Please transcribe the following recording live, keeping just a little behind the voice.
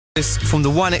This from the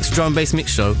 1X Drum and Bass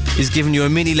Mix Show is giving you a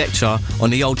mini lecture on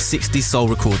the old 60s soul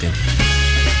recording.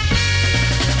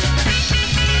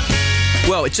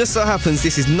 Well, it just so happens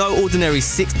this is no ordinary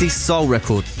 60s soul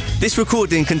record. This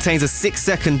recording contains a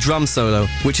 6-second drum solo,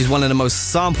 which is one of the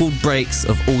most sampled breaks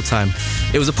of all time.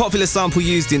 It was a popular sample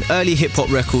used in early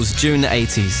hip-hop records during the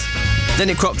 80s. Then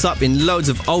it cropped up in loads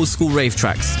of old-school rave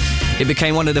tracks. It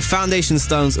became one of the foundation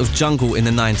stones of jungle in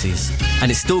the 90s,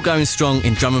 and it's still going strong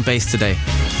in drum and bass today.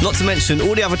 Not to mention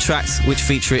all the other tracks which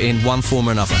feature it in one form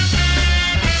or another.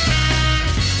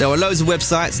 There are loads of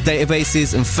websites,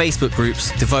 databases and Facebook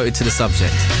groups devoted to the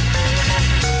subject.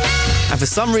 And for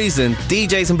some reason,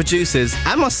 DJs and producers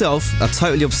and myself are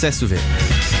totally obsessed with it.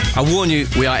 I warn you,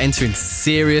 we are entering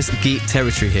serious geek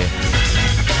territory here.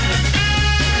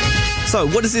 So,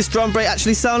 what does this drum break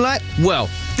actually sound like?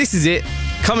 Well, this is it,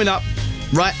 coming up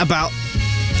right about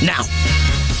now.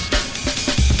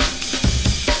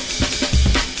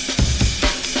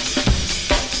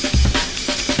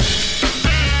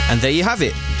 And there you have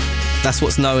it. That's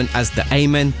what's known as the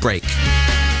Amen break.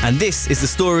 And this is the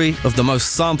story of the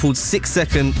most sampled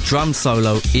 6-second drum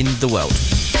solo in the world.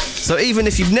 So even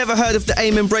if you've never heard of the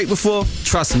Amen break before,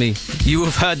 trust me, you will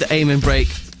have heard the Amen break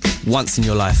once in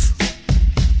your life.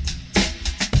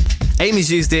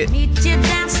 Amy's used it.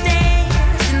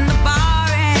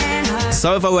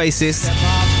 So have Oasis.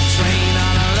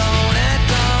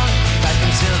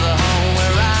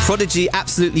 Prodigy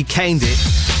absolutely caned it.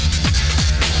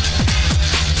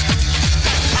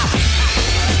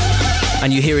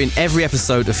 And you hear it in every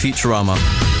episode of Futurama.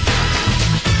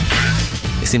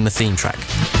 It's in the theme track.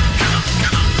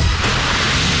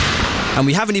 And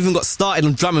we haven't even got started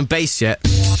on drum and bass yet.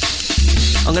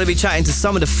 I'm going to be chatting to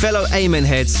some of the fellow Amen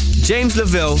heads. James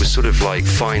Lavelle. We're sort of like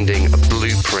finding a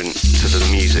blueprint to the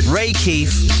music. Ray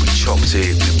Keith. We chopped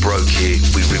it, we broke it,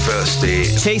 we reversed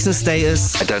it. Chase and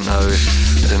Status. I don't know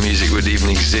if the music would even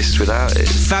exist without it.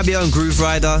 Fabio and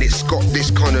Grooverider. It's got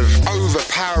this kind of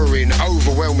overpowering,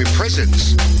 overwhelming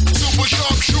presence.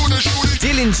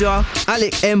 Dillinja,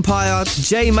 Alec Empire,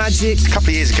 Majik. A couple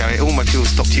of years ago, all my people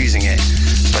stopped using it,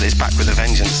 but it's back with a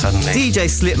vengeance suddenly. DJ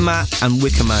Slipmatt and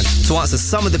Wickaman to answer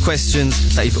some of the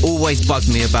questions that you've always bugged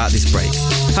me about this break.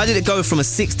 How did it go from a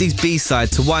 60s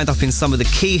B-side to wind up in some of the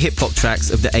key hip-hop tracks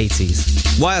of the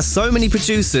 80s? Why are so many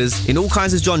producers in all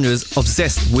kinds of genres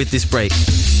obsessed with this break?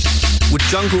 Would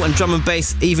jungle and drum and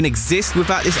bass even exist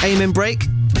without this Amen break?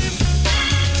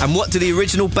 And what do the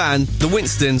original band, the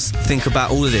Winstons, think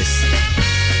about all of this?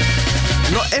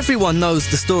 Not everyone knows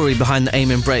the story behind the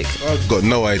Amen break. I've got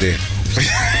no idea.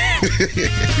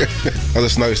 I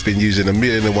just know it's been used in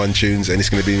 1,000,001 tunes and it's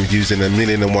going to be used in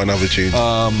 1,000,001 other tunes.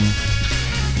 I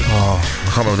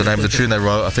can't remember the name of the tune they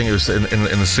wrote. I think it was in the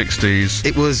 60s.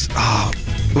 It was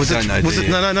it was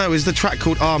the track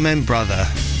called Amen Brother,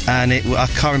 and I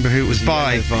can't remember who it was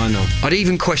by. I'd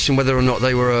even question whether or not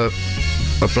they were a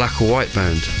black or white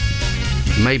band.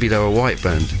 Maybe they were a white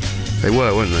band. They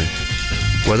were, weren't they?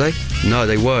 Were they? No,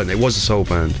 they weren't. It was a soul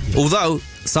band. Although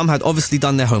some had obviously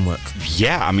done their homework.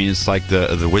 Yeah, I mean, it's like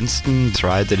the Winstons,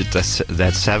 right? They did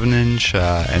that 7-inch,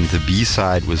 and the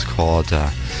B-side was called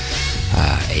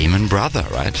Amen Brother,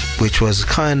 right? Which was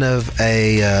kind of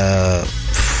a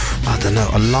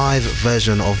live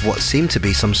version of what seemed to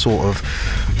be some sort of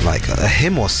like a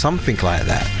hymn or something like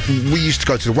that. We used to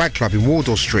go to the WAG Club in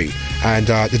Wardour Street, and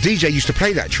the DJ used to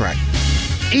play that track.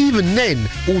 Even then,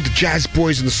 all the jazz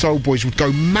boys and the soul boys would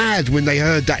go mad when they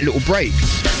heard that little break.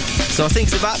 So I think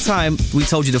it's about time we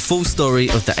told you the full story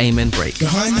of the Amen break.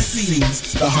 Behind the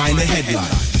scenes, behind the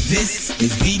headline. This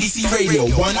is BBC Radio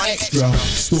 1 Extra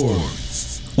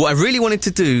Stories. What I really wanted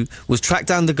to do was track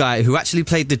down the guy who actually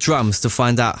played the drums to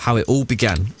find out how it all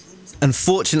began.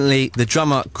 Unfortunately, the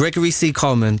drummer Gregory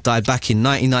Coleman died back in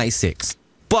 1996.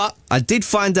 But I did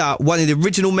find out one of the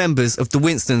original members of the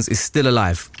Winstons is still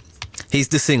alive. He's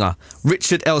the singer,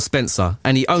 Richard L. Spencer,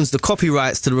 and he owns the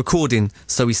copyrights to the recording,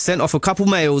 so he sent off a couple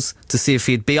mails to see if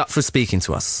he'd be up for speaking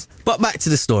to us. But back to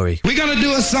the story. We're gonna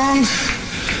do a song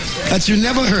that you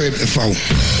never heard before.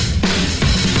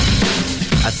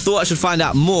 I thought I should find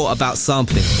out more about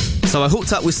sampling, so I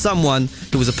hooked up with someone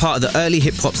who was a part of the early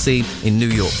hip-hop scene in New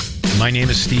York. My name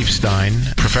is Steve Stein,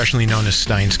 professionally known as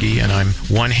Steinsky, and I'm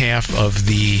one half of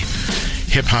the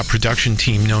hip-hop production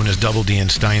team known as Double D and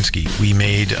Steinsky. We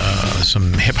made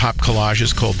some hip-hop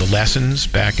collages called The Lessons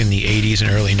back in the 80s and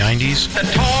early 90s. The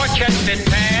torch has been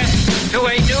passed to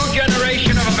a new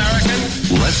generation of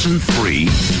Americans. Lesson 3.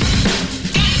 Got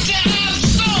to have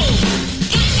soul!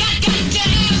 Got to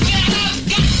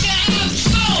have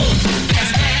soul!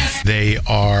 They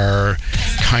are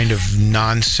kind of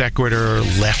non sequitur,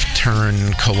 left turn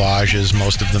collages.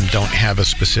 Most of them don't have a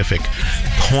specific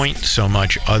point so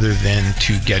much other than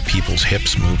to get people's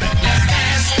hips moving.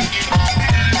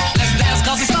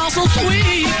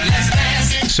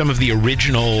 Some of the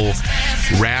original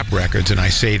rap records, and I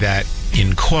say that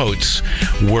in quotes,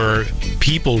 were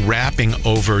people rapping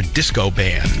over disco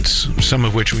bands, some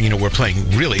of which, were playing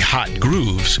really hot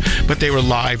grooves, but they were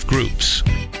live groups.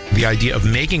 The idea of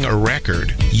making a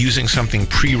record using something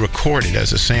pre-recorded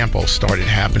as a sample started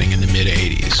happening in the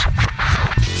mid-'80s.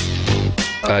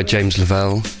 James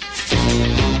Lavelle.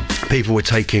 People were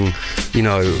taking,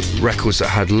 records that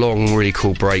had long, really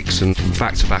cool breaks and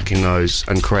back-to-back in those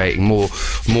and creating more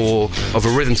of a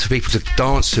rhythm to people to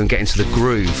dance to and get into the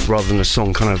groove rather than a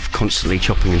song kind of constantly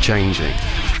chopping and changing,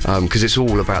 because it's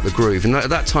all about the groove. And at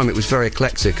that time it was very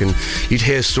eclectic, and you'd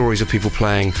hear stories of people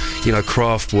playing,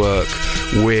 craft work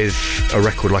with a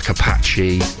record like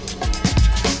Apache,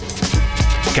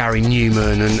 Gary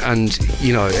Newman, and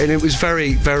it was a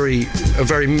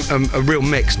real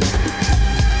mix.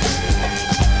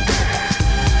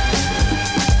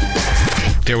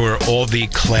 There were all the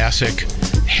classic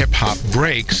hip-hop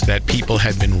breaks that people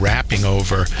had been rapping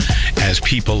over as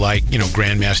people like,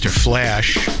 Grandmaster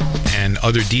Flash and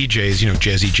other DJs,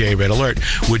 Jazzy J, Red Alert,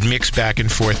 would mix back and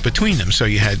forth between them. So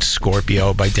you had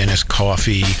Scorpio by Dennis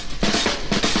Coffey.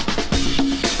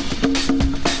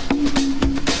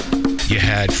 You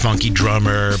had Funky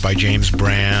Drummer by James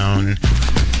Brown.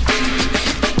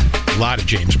 A lot of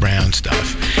James Brown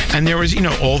stuff. And there was,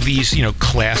 all these,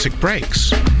 classic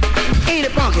breaks. Ain't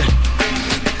it bunkin'?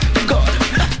 God.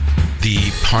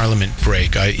 The Parliament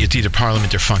break, it's either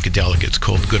Parliament or Funkadelic, it's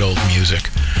called Good Old Music.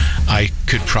 I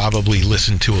could probably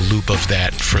listen to a loop of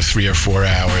that for 3 or 4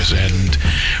 hours and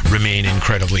remain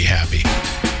incredibly happy.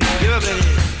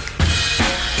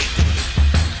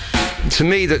 To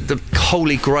me, the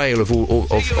holy grail of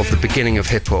the beginning of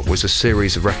hip-hop was a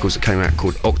series of records that came out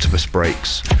called Octopus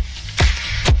Breaks.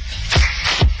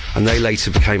 And they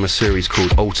later became a series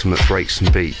called Ultimate Breaks and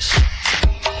Beats.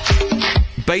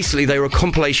 Basically, they were a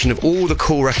compilation of all the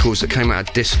cool records that came out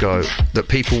of disco that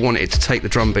people wanted to take the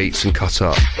drum beats and cut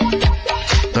up.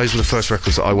 Those were the first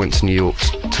records that I went to New York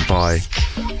to buy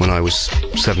when I was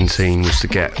 17, was to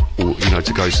get,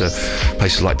 to go to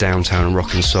places like Downtown and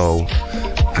Rock and Soul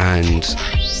and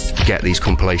get these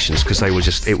compilations, because they were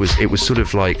just, it was sort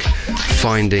of like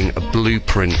finding a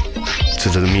blueprint to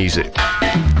the music.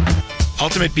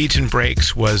 Ultimate Beats and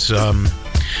Breaks was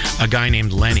a guy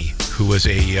named Lenny, who was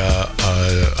a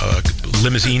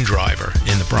limousine driver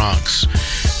in the Bronx,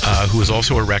 who was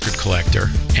also a record collector,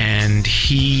 and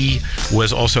he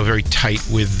was also very tight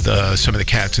with some of the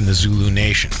cats in the Zulu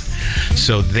Nation.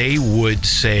 So they would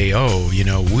say,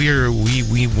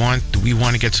 we want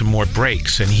to get some more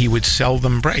breaks, and he would sell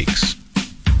them breaks.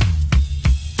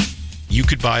 You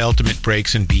could buy Ultimate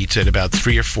Breaks and Beats at about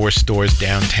 3 or 4 stores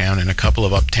downtown and a couple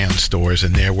of uptown stores,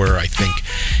 and there were, I think,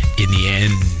 in the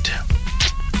end,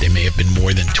 there may have been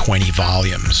more than 20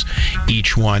 volumes.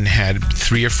 Each one had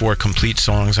 3 or 4 complete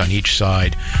songs on each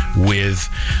side with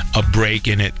a break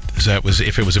in it. So that was,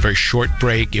 if it was a very short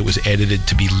break, it was edited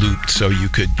to be looped so you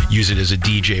could use it as a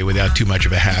DJ without too much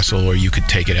of a hassle, or you could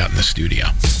take it out in the studio.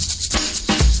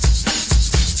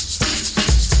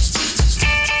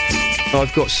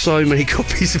 I've got so many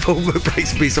copies of Ultimate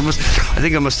Breaks and Beats. I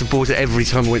think I must have bought it every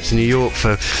time I went to New York.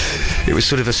 It was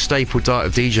sort of a staple diet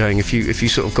of DJing. If you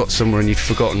sort of got somewhere and you'd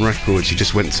forgotten records, you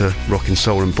just went to Rock and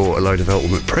Soul and bought a load of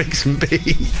Ultimate Breaks and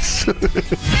Beats.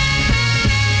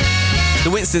 The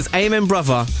Winstons' Amen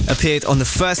Brother appeared on the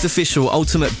first official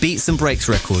Ultimate Beats and Breaks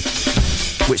record,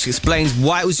 which explains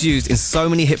why it was used in so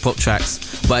many hip-hop tracks,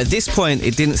 but at this point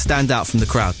it didn't stand out from the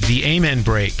crowd. The Amen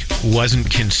break wasn't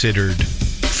considered,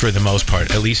 for the most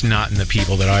part, at least not in the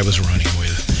people that I was running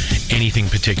with, anything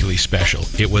particularly special.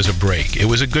 It was a break. It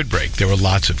was a good break. There were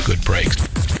lots of good breaks.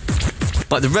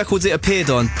 But the records it appeared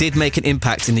on did make an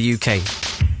impact in the UK.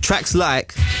 Tracks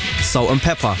like Salt and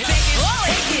Pepper,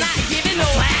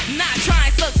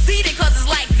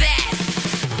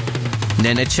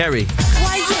 Nene Cherry,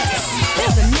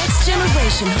 the next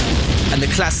generation, and the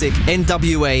classic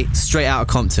NWA Straight Outta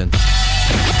Compton.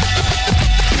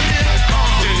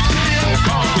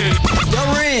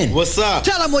 What's up?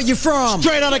 Tell them where you're from.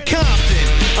 Straight out of Compton.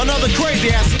 Another crazy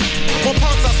ass. When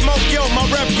punks I smoke, yo, my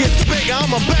rep gets bigger.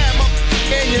 I'm a bad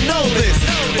and you know this.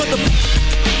 But the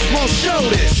won't show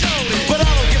this. But I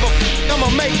don't give a I'ma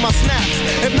make my snaps.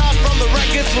 If not from the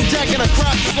records, from jacking a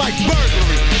crop, it's like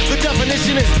burglary. The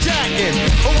definition is jacking.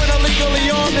 But when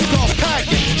illegally on, it's called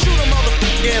packing. Shoot a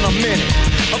motherfucker in a minute.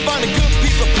 I find a good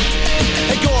piece of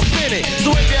and go up in it.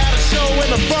 So if you're at a show in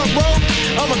the front row,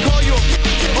 I'ma call you a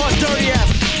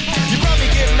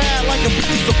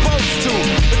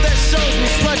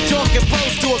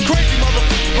opposed to a crazy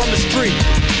motherfucker from the street.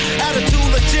 Attitude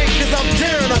legit, cause I'm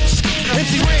tearing up shit.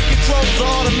 MC Red controls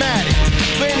are automatic.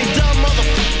 For any dumb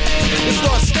motherfucker, it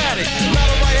starts static. Not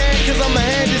a right hand, cause I'm the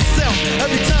hand itself.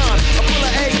 Every time I pull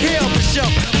an AK off the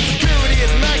shelf, security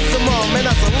is maximum, and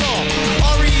that's a law.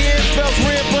 R-E-N spells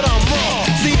red, but I'm raw.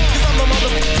 See, cause I'm the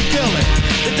motherfucking villain.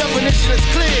 The definition is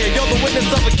clear, you're the witness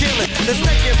of a killing that's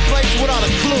taking place without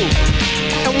a clue.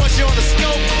 And once you're on the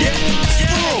scope, yeah,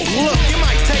 through. Look, you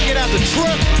might take it as a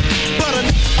trip, but a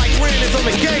like Ren is on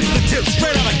the gangster tip,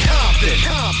 straight out of Compton.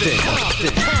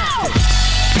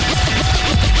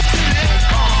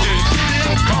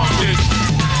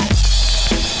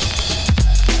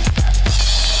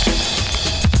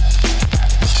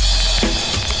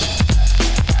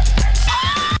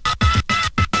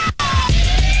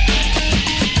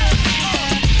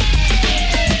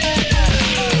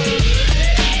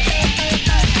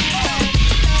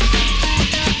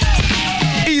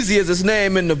 Easy as his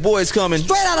name and the boys coming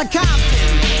straight out of Compton.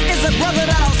 It's a brother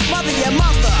that'll smother your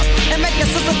mother and make your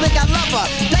sister think I love her.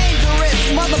 Dangerous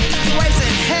motherfucker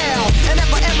raising hell. And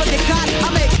if I ever get caught, I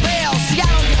make bail. See, I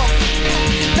don't give a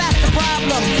that's the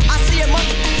problem. I see a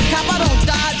motherfucker cop, I don't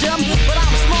dodge him, but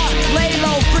I'm smart, lay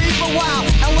low, free for a while.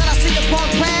 And when I see the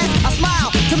punk pass, I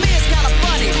smile. To me it's kinda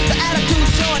funny, the attitude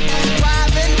showing,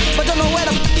 driving, but don't know where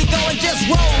the fuck he going, just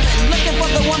rolling, looking for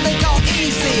the one they call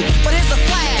easy. But here's a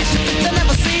flash, they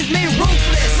never sees me,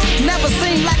 ruthless, never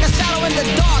seen like a shadow in the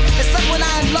dark, except when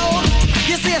I unload.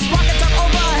 You see a spark and jump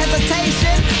over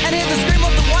hesitation, and hear the scream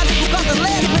of the one who caused the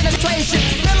lead penetration.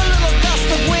 Feel a little gust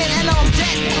of wind and I'm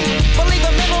jetting. Believe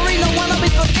a memory, no one will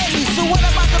be forgetting. So what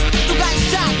about the who got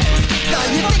shot?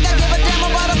 You think I give a damn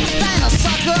about a vagina,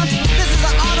 sucker? This is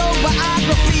an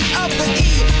autobiography of the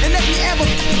E, and if you ever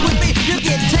with me, you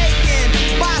get taken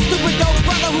by a stupid dope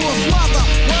brother who will smother.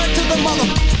 Word to the mother,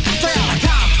 straight out of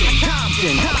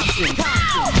Compton.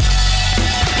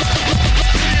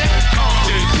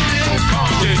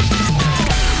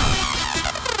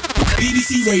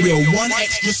 BBC Radio 1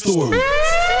 Extra Story.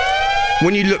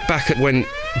 When you look back at when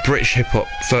British hip-hop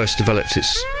first developed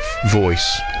its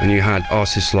voice, and you had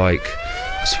artists like,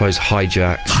 I suppose,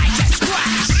 Hijack,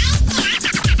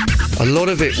 a lot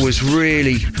of it was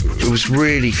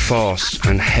really fast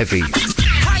and heavy.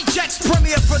 Hijack's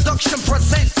premier production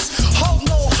presents Hold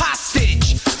No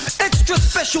Hostage. Extra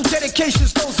special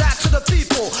dedications goes out to the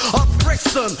people of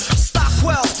Brixton,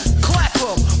 Stockwell,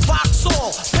 Clapham,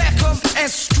 Vauxhall, Peckham and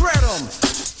Streatham.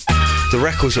 The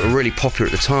records that were really popular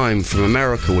at the time from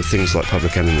America were things like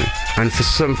Public Enemy. And for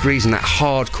some reason that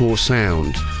hardcore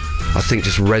sound, I think,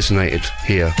 just resonated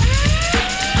here.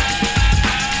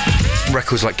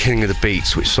 Records like King of the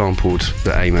Beats, which sampled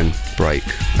the Amen break,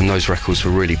 and those records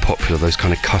were really popular, those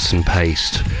kind of cut and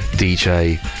paste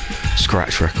DJ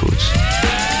scratch records.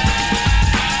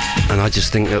 And I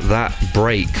just think that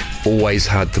break always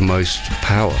had the most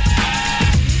power.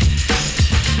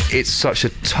 It's such a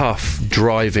tough,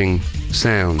 driving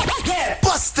sound.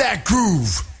 Bust that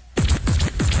groove!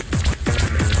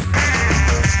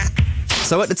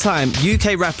 So at the time,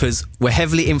 UK rappers were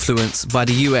heavily influenced by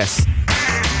the US.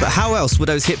 But how else were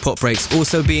those hip-hop breaks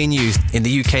also being used in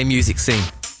the UK music scene?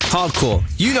 Hardcore,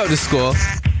 you know the score.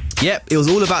 Yep, it was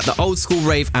all about the old-school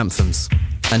rave anthems.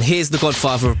 And here's the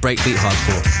godfather of breakbeat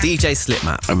hardcore, DJ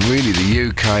Slipmatt. And really the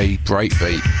UK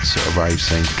breakbeat sort of rave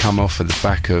scene come off of the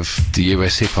back of the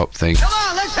US hip-hop thing. Come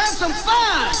on, let's have some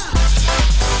fun!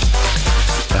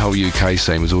 The whole UK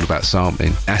scene was all about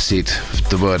sampling. Acid,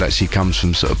 the word actually comes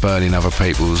from sort of burning other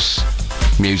people's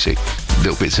music,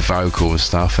 little bits of vocal and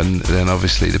stuff, and then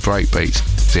obviously the breakbeats,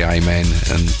 the Amen,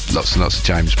 and lots of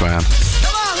James Brown.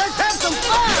 Come on, let's have some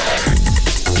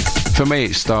fun! For me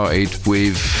it started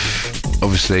with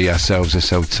obviously ourselves,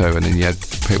 SL2, and then you had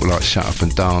people like Shut Up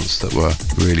and Dance that were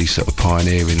really sort of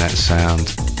pioneering that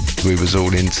sound. We was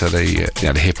all into the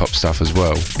hip-hop stuff as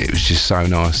well. It was just so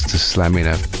nice to slam in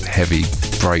a heavy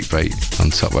breakbeat on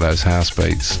top of those house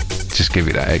beats. Just give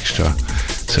it that extra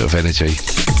sort of energy.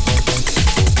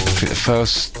 I think the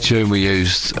first tune we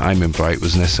used, Amen Break,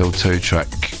 was an SL2 track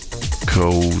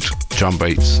called Drum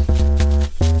Beats.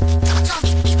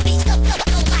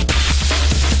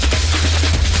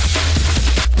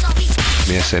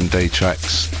 The SMD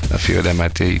tracks, a few of them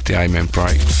had the Amen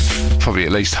break. Probably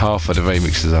at least half of the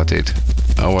remixes I did,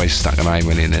 I always stuck an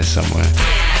Amen in there somewhere.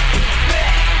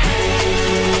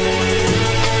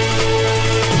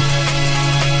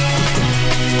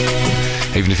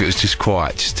 Even if it was just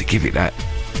quiet, just to give it that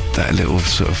little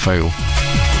sort of feel.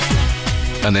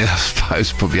 And then I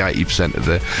suppose probably 80% of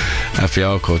the happy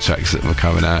hardcore tracks that were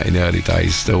coming out in the early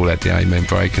days still had the Amen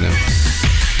break in them.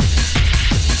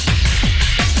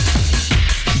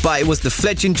 but it was the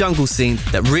fledgling jungle scene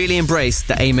that really embraced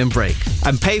the Amen break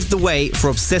and paved the way for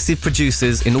obsessive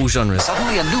producers in all genres.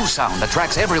 Suddenly a new sound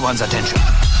attracts everyone's attention.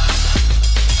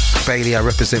 Bailey, I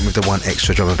represent with the One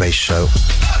Extra Drum and Bass show.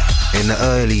 In the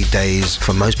early days,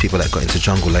 for most people that got into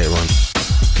jungle later on,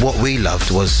 what we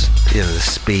loved was, the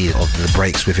speed of the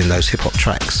breaks within those hip-hop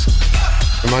tracks.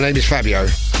 My name is Fabio.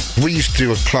 We used to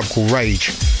do a club called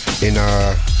Rage in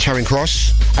Charing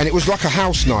Cross, and it was like a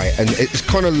house night, and it's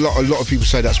kind of a lot of people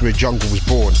say that's where jungle was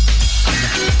born.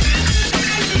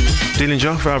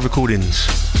 Dillinja for our recordings.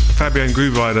 Fabio and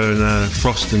Grooverider and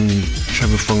Frost and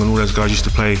Trevor Fong and all those guys used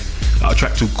to play a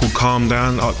track called Calm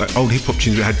Down, like old hip-hop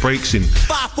tunes that had breaks in.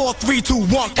 5, 4, 3, 2, 1,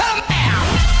 come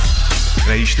down!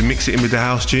 They used to mix it in with the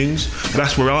house tunes. But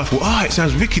that's where I thought, it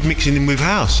sounds wicked mixing in with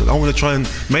house. I want to try and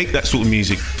make that sort of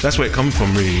music. That's where it come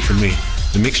from, really, for me.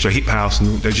 The mixture, hip house,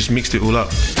 and they just mixed it all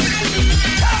up.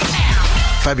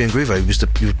 Fabio and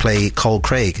Grooverider would play Cole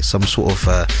Craig, some sort of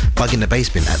bug in the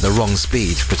basement at the wrong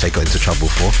speed, which they got into trouble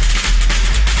for.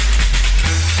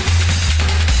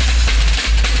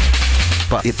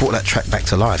 But it brought that track back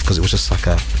to life because it was just like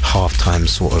a half-time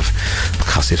sort of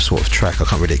percussive sort of track. I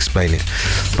can't really explain it.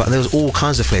 But there was all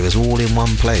kinds of flavours all in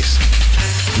one place.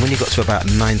 When you got to about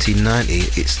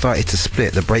 1990, it started to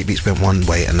split. The breakbeats went one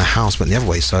way and the house went the other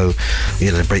way. So,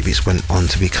 the breakbeats went on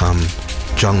to become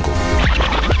jungle.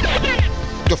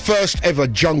 The first ever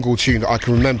jungle tune that I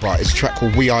can remember is a track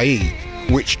called We Are E,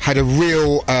 which had a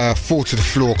real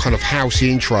four-to-the-floor kind of housey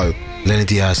intro. Lenny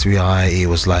Diaz, We Are E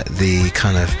was like the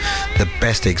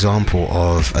best example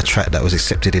of a track that was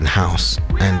accepted in house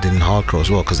and in hardcore as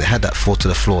well, because it had that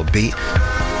four-to-the-floor beat.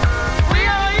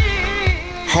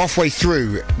 Halfway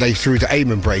through, they threw the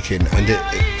Amen break in, and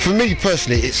for me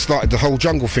personally, it started the whole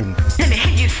jungle thing. Let me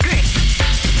hit you straight.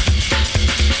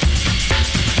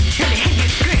 Let me hit you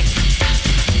straight.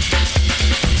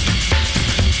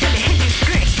 Let me hit you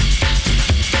straight.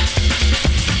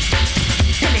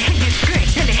 Let me hit you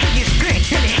straight. Let me hit you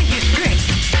straight. Let me hit you straight.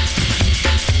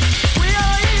 We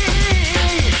are E.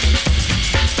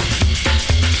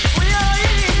 We are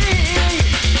E.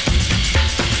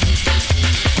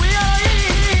 We are E.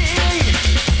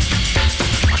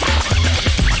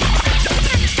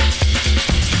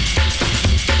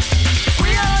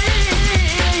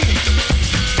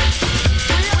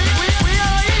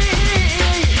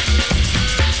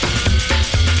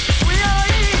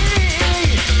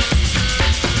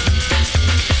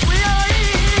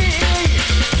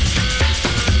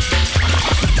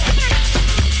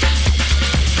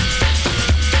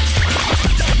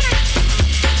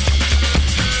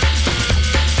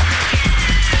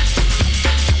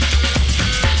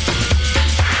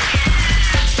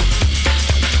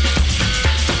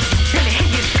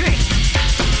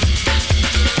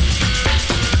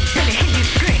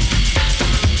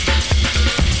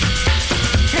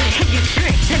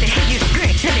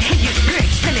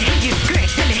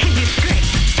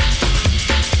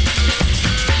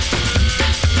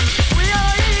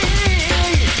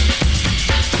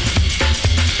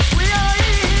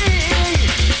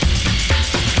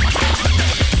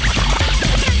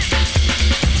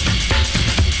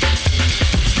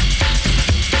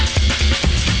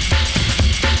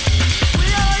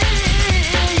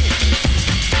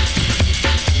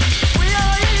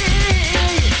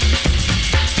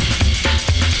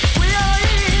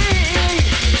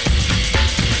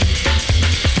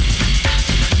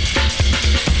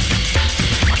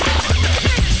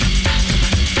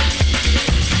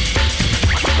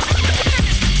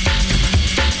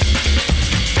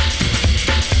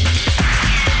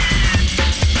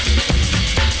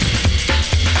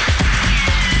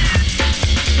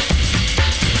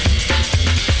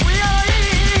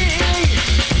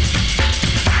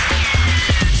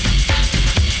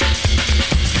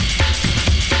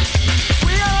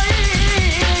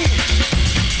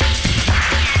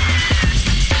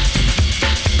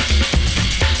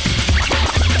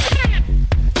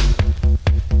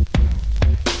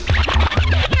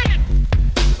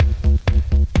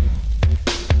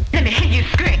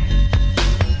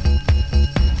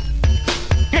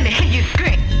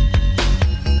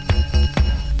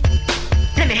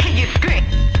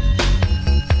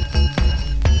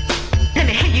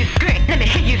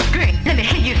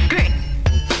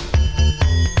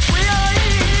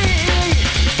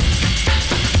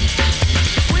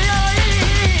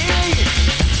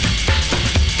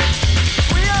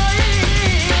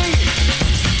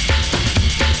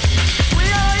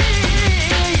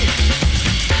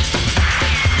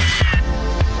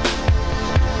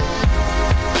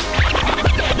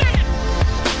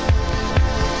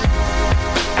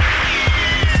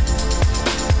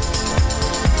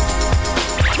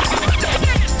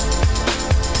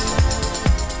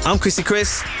 I'm Chrissy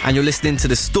Chris, and you're listening to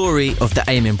the story of the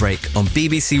Amen Break on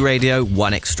BBC Radio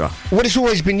 1 Extra. Well, it's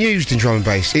always been used in drum and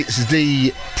bass. It's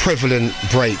the prevalent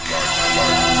break.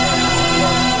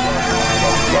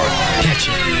 Catch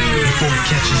it before it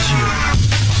catches you.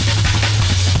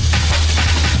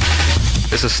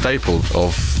 It's a staple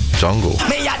of jungle.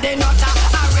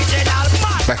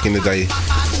 Back in the day,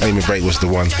 Amen Break was the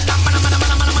one.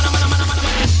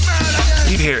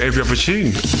 You'd hear it every other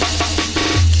tune.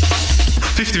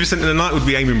 50% of the night would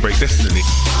be Amen Break, definitely.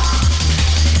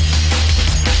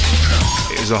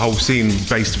 It was a whole scene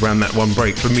based around that one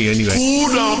break, for me anyway.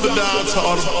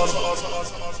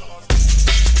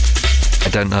 I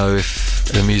don't know if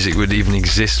the music would even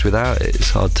exist without it. It's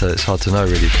hard to know,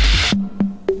 really.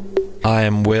 I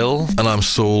am Will. And I'm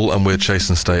Saul, and we're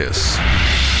Chasing Status.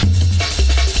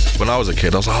 When I was a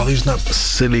kid, I was like, oh, isn't that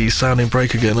silly sounding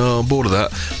break again? Oh, I'm bored of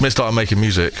that. When I started making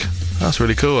music, that's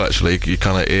really cool, actually. You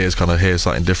kind of hear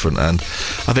something different. And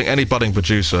I think any budding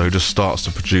producer who just starts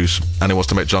to produce and he wants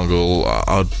to make jungle,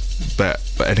 I'd bet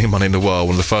any money in the world,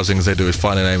 one of the first things they do is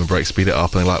find an Amen Break, speed it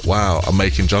up, and they're like, wow, I'm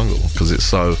making jungle, because it's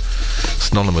so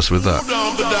synonymous with that.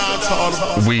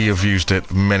 We have used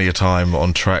it many a time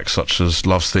on tracks such as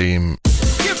Love's Theme,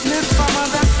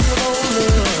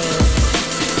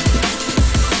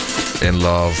 In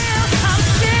Love,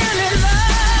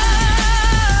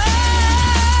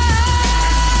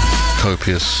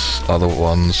 copious other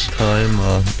ones. Time.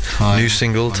 New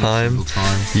single, Time.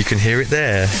 You can hear it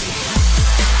there.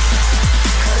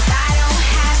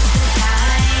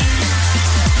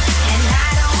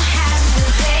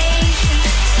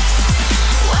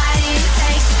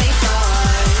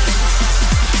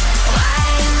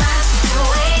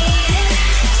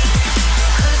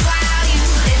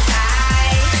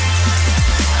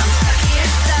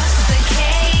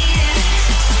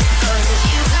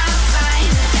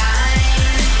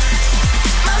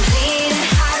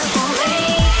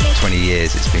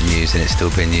 It's been used and it's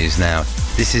still being used now.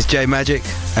 This is Majik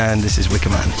and this is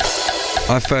Wickaman.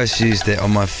 I first used it on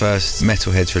my first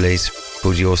Metalheads release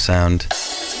called Your Sound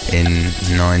in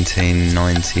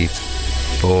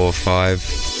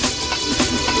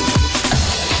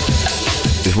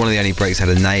 1994-5. It was one of the only breaks that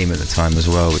had a name at the time as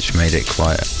well, which made it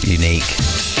quite unique.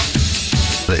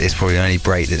 But it's probably the only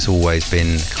break that's always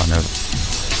been kind of...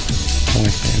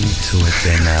 It's always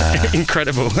been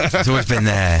incredible. It's always been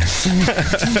there.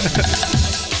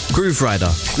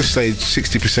 Grooverider. Let's say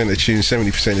 60% of the tunes,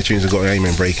 70% of the tunes have got an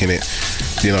Amen Break in it.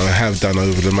 You know, I have done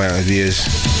over the amount of years.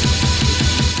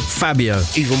 Fabio.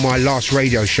 Even my last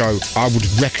radio show, I would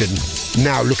reckon,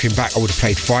 now looking back, I would have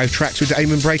played 5 tracks with the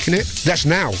Amen Break in it. That's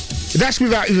now. That's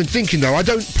without even thinking, though. I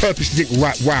don't purposely think,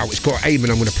 wow, it's got Amen,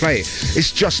 I'm going to play it.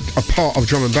 It's just a part of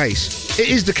drum and bass. It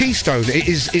is the keystone.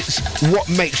 It's what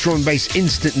makes drum and bass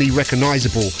instantly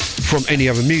recognisable from any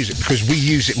other music, because we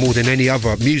use it more than any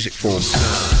other music form.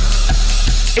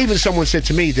 Even someone said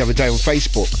to me the other day on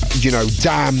Facebook, you know,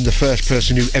 damn the first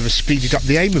person who ever speeded up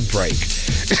the Amen Break.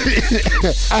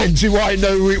 And do I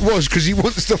know who it was? Because he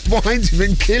wants to find him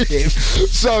and kill him.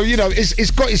 So, you know,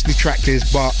 it's got its detractors,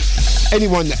 but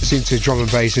anyone that's into drum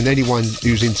and bass and anyone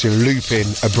who's into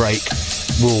looping a break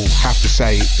will have to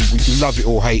say, love it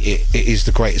or hate it, it is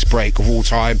the greatest break of all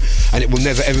time, and it will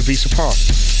never ever be surpassed.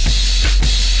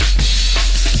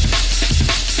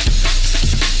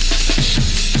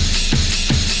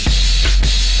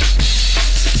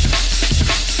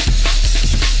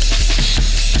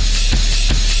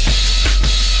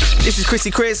 This is Chrissy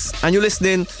Chris, and you're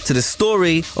listening to the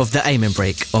story of the Amen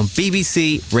Break on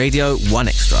BBC Radio 1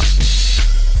 Extra.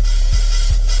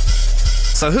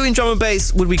 So who in drum and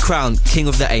bass would we crown King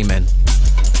of the Amen?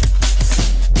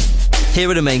 Here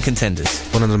are the main contenders.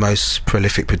 One of the most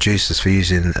prolific producers for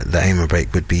using the Amen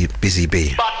Break would be Busy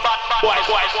B.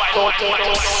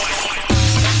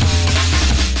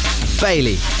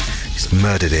 Bailey. He's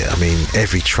murdered it. I mean,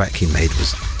 every track he made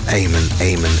was Amen,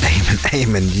 Amen, Amen,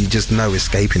 Amen. You just know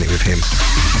escaping it with him.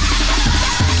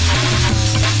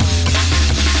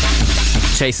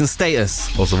 Chasing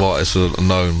Status. Lots of artists are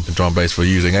known in drum and bass for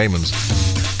using Amens.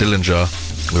 Dillinja,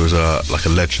 who was like a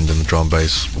legend in the drum and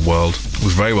bass world,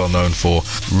 was very well known for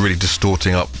really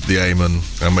distorting up the Amen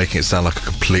and making it sound like a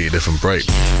completely different break.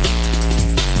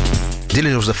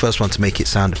 Dillinja was the first one to make it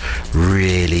sound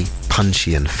really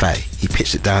punchy and fat. He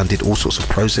pitched it down, did all sorts of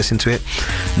processing to it.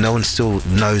 No one still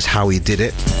knows how he did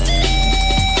it,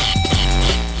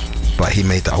 but he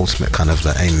made the ultimate kind of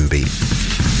like Amen beat.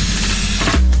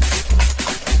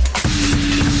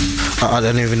 I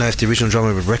don't even know if the original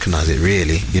drummer would recognise it,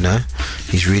 really, you know?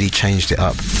 He's really changed it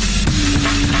up.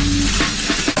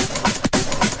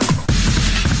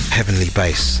 Heavenly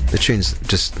bass. The tune's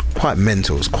just quite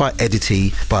mental. It's quite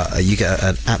edity, but you get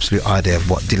an absolute idea of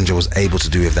what Dillinja was able to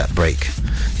do with that break.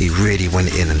 He really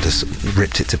went in and just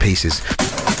ripped it to pieces.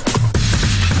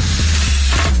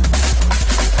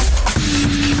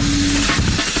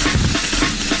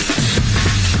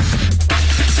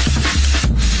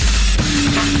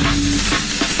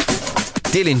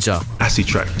 Dillinja. Acid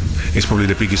track. It's probably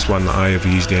the biggest one that I ever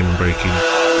used the aiming break in.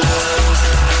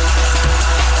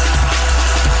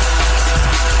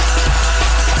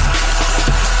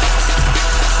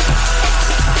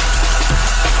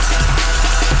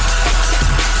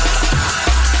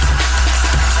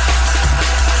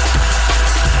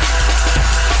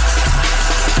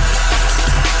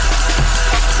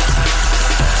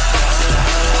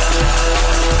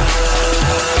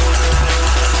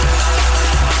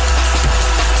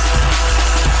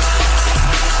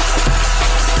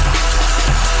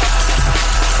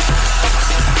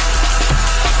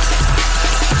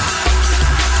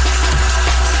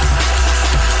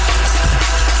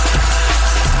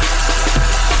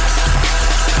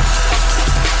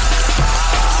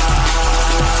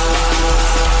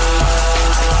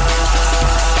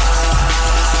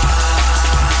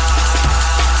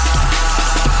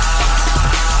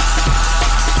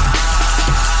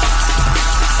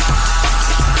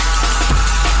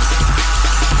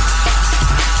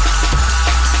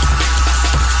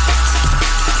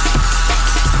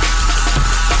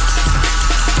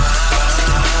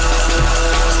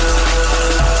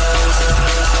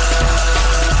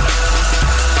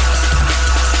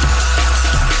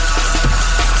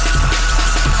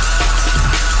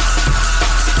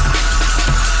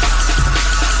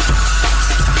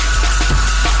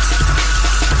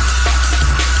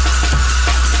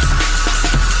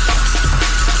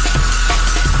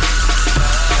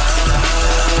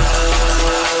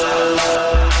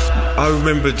 I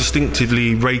remember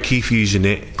distinctively Ray Keith using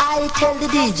it. I tell the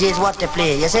DJs what to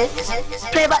play, you see?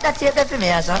 Play back that tape for me,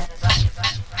 sir.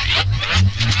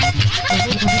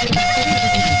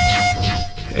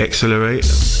 XLR8,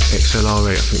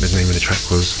 I think the name of the track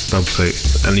was, dub plate.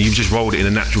 And you just rolled it in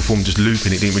a natural form, just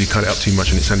looping it, didn't really cut it up too much,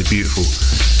 and it sounded beautiful.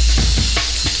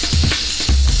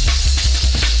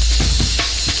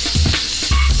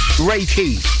 Ray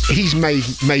Keith, he's made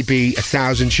maybe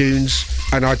 1,000 tunes,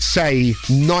 and I'd say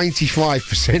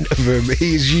 95% of them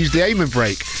he has used the Amen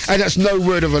break, and that's no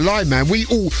word of a lie, man.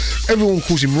 Everyone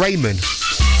calls him Raymond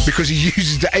because he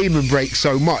uses the Amen break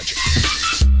so much.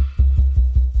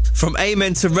 From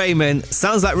Amen to Raymond,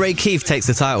 sounds like Ray Keith takes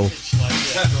the title.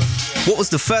 What was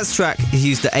the first track he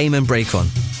used the Amen break on?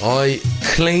 I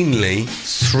cleanly,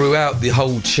 throughout the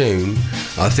whole tune,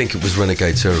 I think it was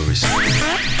Renegade Terrorist.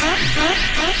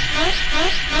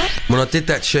 When I did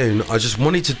that tune, I just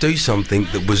wanted to do something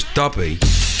that was dubby,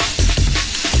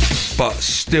 but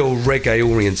still reggae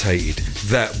orientated,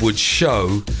 that would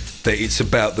show that it's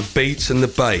about the beats and the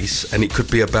bass, and it could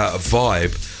be about a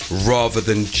vibe, rather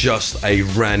than just a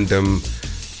random,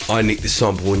 I nicked this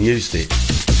sample and used it.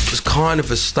 It was kind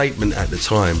of a statement at the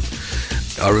time.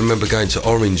 I remember going to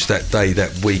Orange that day,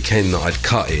 that weekend that I'd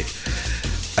cut it,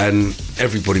 and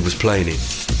everybody was playing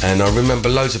it. And I remember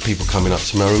loads of people coming up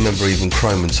to me. I remember even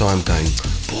Chrome and Time going,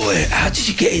 "Boy, how did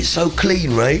you get it so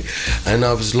clean, Ray?" And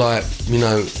I was like, you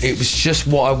know, it was just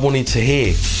what I wanted to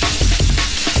hear.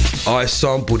 I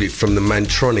sampled it from the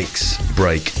Mantronics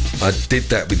break. I did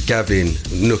that with Gavin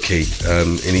Nookie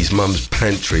in his mum's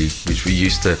pantry, which we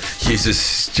used to use as a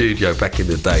studio back in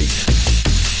the day.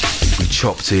 We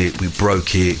chopped it, we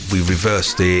broke it, we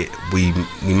reversed it, we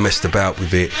messed about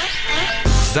with it.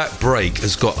 That break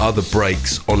has got other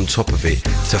breaks on top of it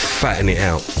to fatten it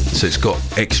out. So it's got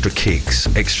extra kicks,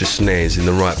 extra snares in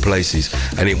the right places.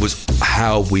 And it was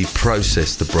how we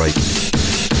processed the break.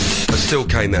 I still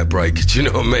cane that break, do you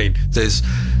know what I mean? There's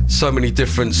so many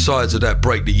different sides of that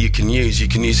break that you can use. You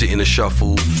can use it in a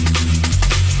shuffle.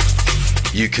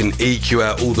 You can EQ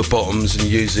out all the bottoms and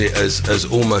use it as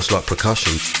almost like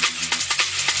percussion.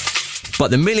 But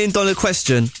the $1 million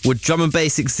question, would drum and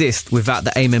bass exist without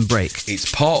the Amen break? It's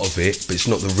part of it, but it's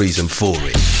not the reason for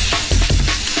it.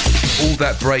 All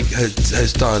that break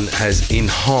has done has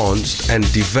enhanced and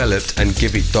developed and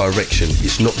give it direction.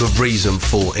 It's not the reason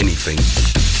for anything.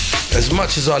 As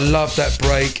much as I love that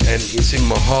break and it's in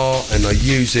my heart and I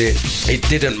use it, it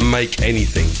didn't make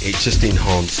anything. It just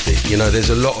enhanced it. You know,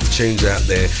 there's a lot of tunes out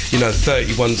there. You know,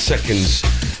 31 Seconds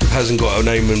hasn't got an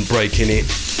Amen break in it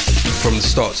from the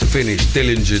start to finish.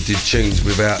 Dillinja did tunes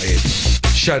without it.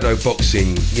 Shadow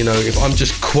boxing, you know, if I'm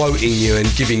just quoting you and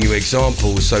giving you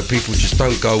examples so people just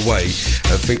don't go away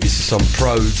and think this is some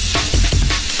pro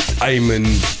Amen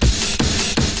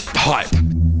hype.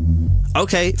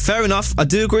 Okay, fair enough, I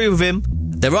do agree with him.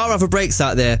 There are other breaks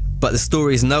out there, but the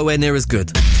story is nowhere near as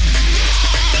good.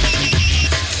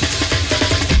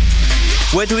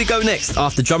 Where do we go next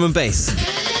after drum and bass?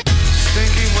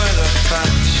 Stinking weather, fat,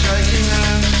 shaking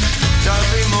hands,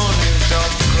 dopey morning,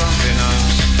 dog grumpy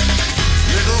nose.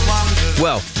 Little wonders.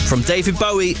 Well, from David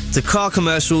Bowie to car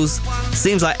commercials,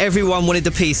 seems like everyone wanted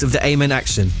a piece of the Amen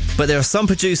action, but there are some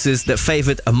producers that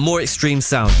favoured a more extreme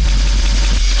sound.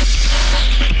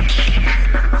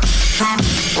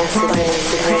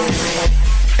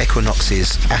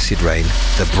 Equinox's Acid Rain,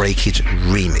 the Breakage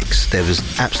remix. There was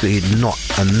absolutely not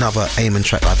another Amen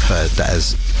track I've heard that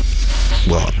has,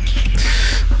 well,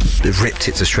 ripped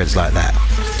it to shreds like that.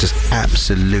 Just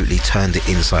absolutely turned it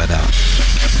inside out.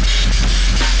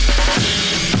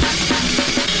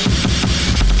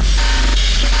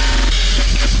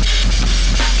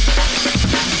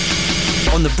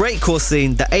 On the breakcore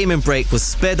scene, the Amen break was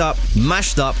sped up,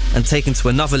 mashed up, and taken to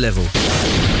another level.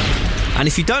 And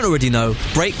if you don't already know,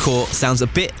 breakcore sounds a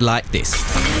bit like this.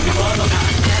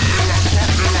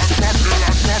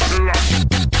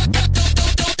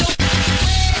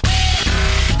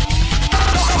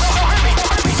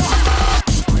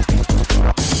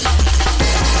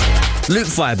 Luke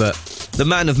Vibert, the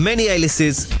man of many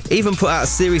aliases, even put out a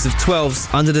series of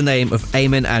 12s under the name of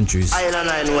Amen Andrews. I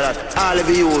all of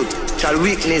you shall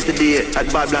witness the day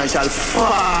that Babylon shall fall.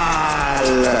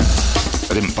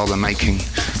 I didn't bother making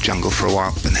jungle for a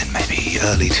while, and then maybe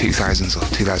early 2000s or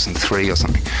 2003 or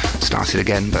something, started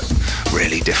again, but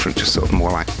really different, just sort of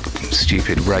more like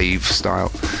stupid rave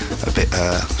style, a bit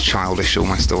childish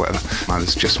almost or whatever. I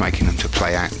was just making them to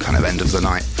play out kind of end of the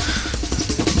night,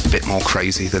 a bit more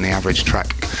crazy than the average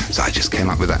track, so I just came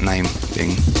up with that name,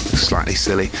 being slightly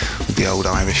silly, with the old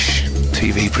Irish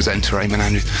TV presenter Amen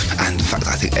Andrews, and in fact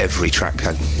I think every track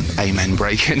had Amen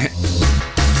break in it.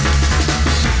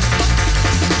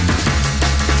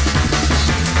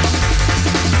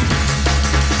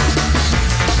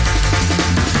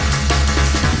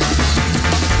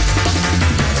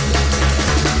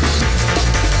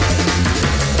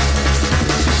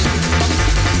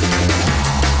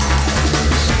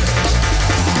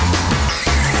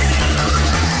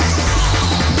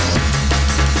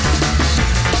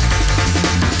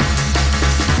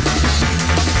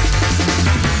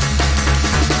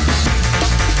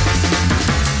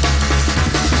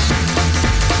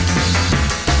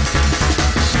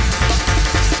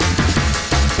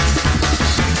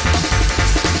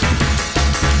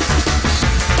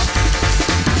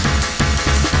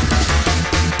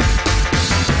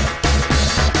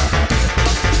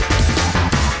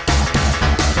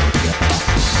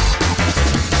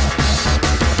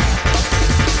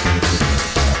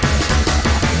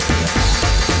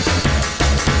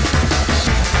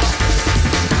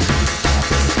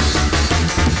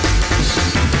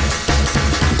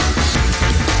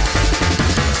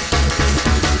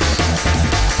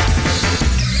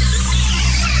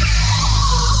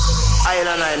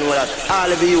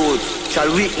 All of you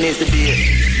shall witness the day.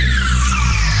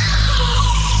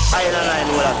 I know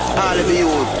that all of you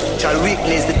shall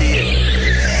witness the day.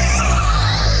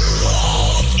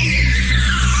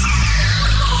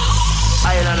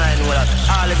 I know that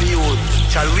all of you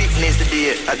shall witness the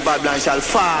day that Babylon shall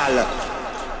fall. I know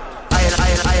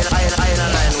that all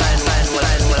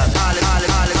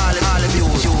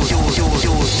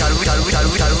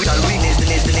of you shall witness the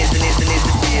day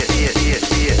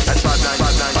that Babylon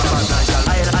shall.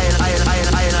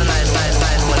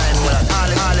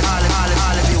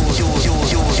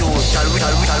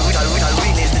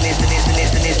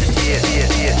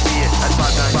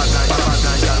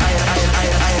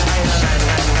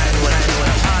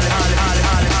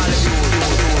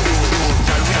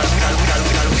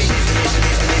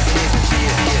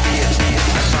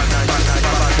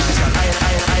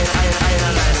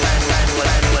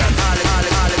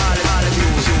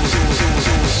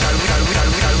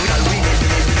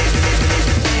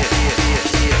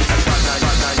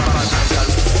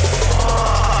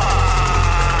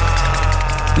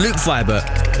 Luke Vibert,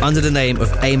 under the name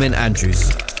of Amen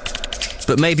Andrews.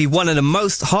 But maybe one of the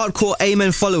most hardcore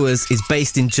Amen followers is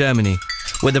based in Germany,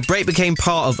 where the break became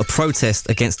part of a protest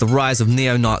against the rise of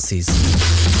neo-Nazis.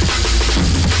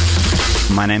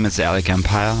 My name is Alec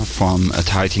Empire from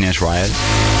Atari Teenage Riot.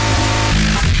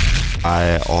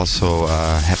 I also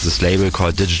have this label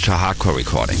called Digital Hardcore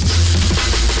Recordings.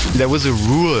 There was a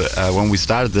rule when we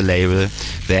started the label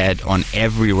that on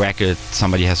every record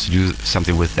somebody has to do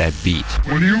something with that beat.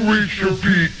 When you reach your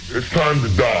peak, it's time to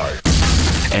die.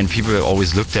 And people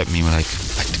always looked at me and were like,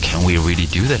 can we really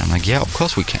do that? I'm like, yeah, of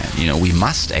course we can. You know, we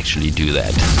must actually do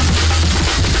that.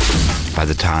 By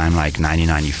the time like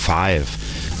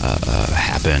 1995,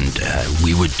 happened,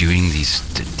 we were doing these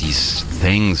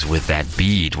things with that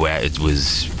beat where it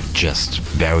was just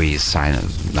very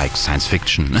science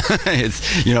fiction.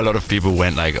 It's, you know, a lot of people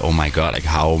went like, oh my god, like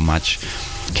how much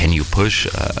can you push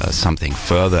something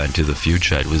further into the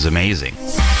future? It was amazing.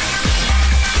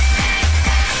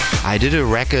 I did a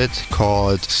record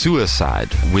called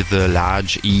Suicide with a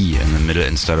large E in the middle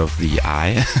instead of the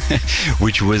I,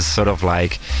 which was sort of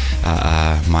like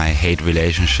my hate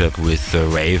relationship with the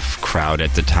rave crowd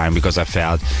at the time, because I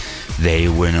felt they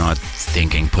were not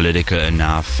thinking political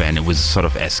enough, and it was sort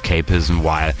of escapism,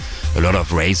 while a lot of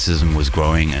racism was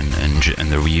growing in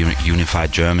the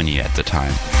reunified Germany at the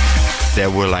time.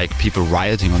 There were like people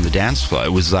rioting on the dance floor.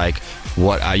 It was like,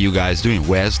 what are you guys doing?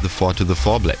 Where's the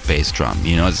 4-4 bass drum?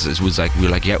 You know, it was like, we're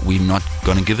like, yeah, we're not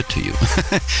gonna give it to you.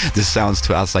 This sounds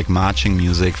to us like marching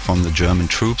music from the German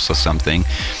troops or something.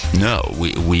 No,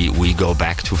 we go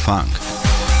back to funk.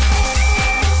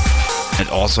 It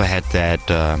also had that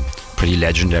pretty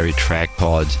legendary track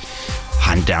called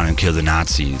Hunt Down and Kill the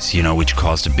Nazis, you know, which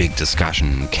caused a big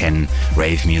discussion. Can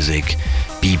rave music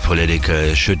be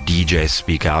political? Should DJs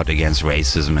speak out against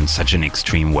racism in such an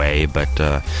extreme way? But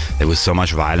there was so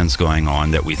much violence going on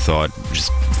that we thought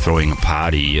just throwing a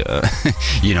party,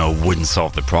 you know, wouldn't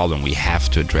solve the problem. We have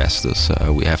to address this.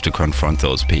 We have to confront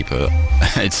those people.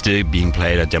 It's still being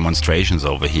played at demonstrations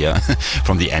over here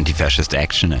from the anti-fascist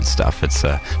action and stuff. It's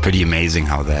pretty amazing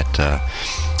how that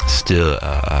still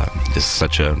is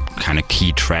such a kind of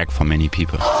key track for many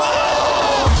people.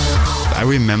 I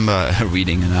remember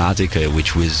reading an article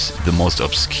which was the most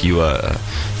obscure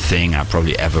thing I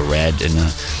probably ever read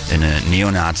in a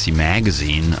neo-Nazi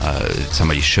magazine.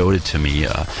 Somebody showed it to me,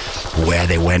 where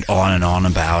they went on and on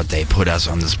about they put us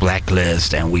on this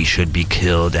blacklist and we should be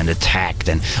killed and attacked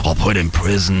and or put in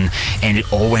prison, and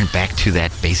it all went back to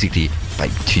that, basically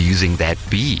to using that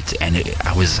beat. And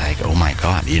I was like, oh my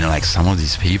god, you know, like some of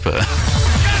these people.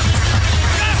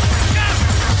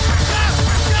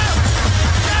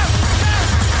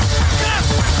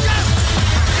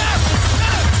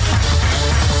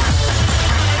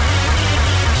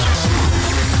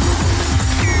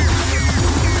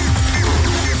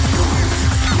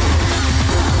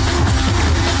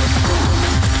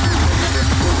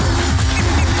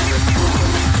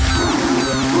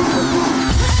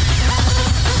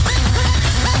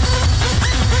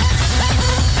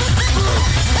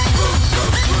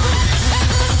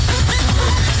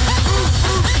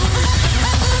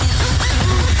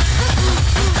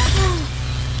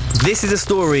 This is a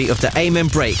story of the Amen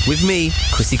Break with me,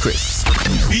 Chrissy Chris.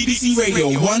 BBC Radio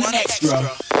 1 Extra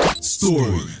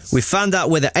Stories. We found out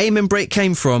where the Amen Break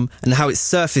came from and how it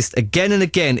surfaced again and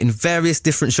again in various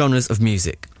different genres of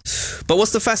music. But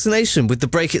what's the fascination with the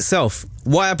break itself?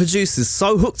 Why are producers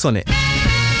so hooked on it?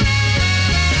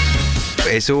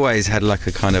 It's always had like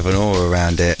a kind of an aura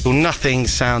around it. Well, nothing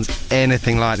sounds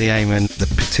anything like the Amen. The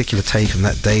particular take on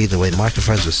that day, the way the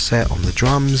microphones were set on the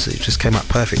drums, it just came out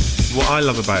perfect. What I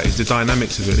love about it is the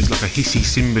dynamics of it. There's like a hissy,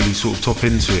 cymbally sort of top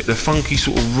into it. The funky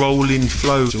sort of rolling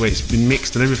flow, the way it's been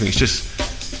mixed and everything, it's just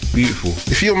beautiful.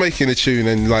 If you're making a tune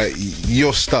and like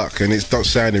you're stuck and it's not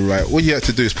sounding right, all you have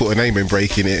to do is put an Amen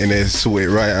Break in it and then sort it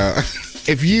right out.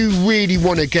 If you really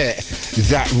want to get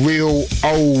that real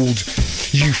old,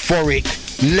 euphoric,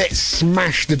 let's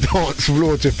smash the dance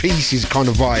floor to pieces kind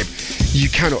of vibe, you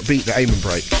cannot beat the Amen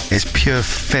Break. It's pure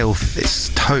filth. It's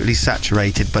totally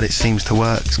saturated, but it seems to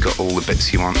work. It's got all the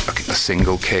bits you want, like a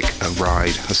single kick, a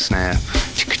ride, a snare,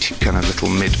 kind of little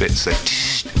mid bits,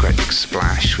 a great big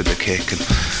splash with the kick, and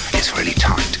it's really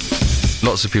tight.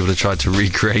 Lots of people have tried to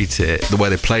recreate it. The way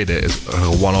they played it is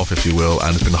a one-off, if you will,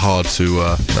 and it's been hard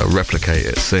to replicate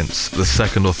it since. The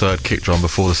second or third kick drum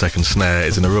before the second snare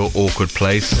is in a real awkward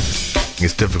place.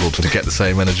 It's difficult to get the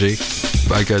same energy.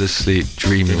 I go to sleep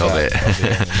dreaming of it.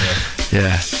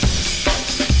 Yeah.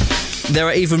 There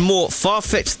are even more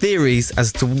far-fetched theories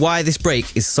as to why this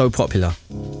break is so popular.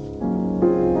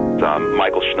 I'm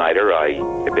Michael Schneider. I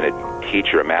have been a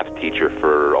teacher, a math teacher,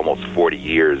 for almost 40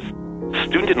 years. A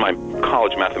student in my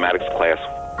college mathematics class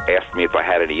asked me if I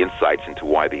had any insights into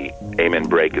why the Amen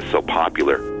Break is so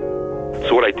popular.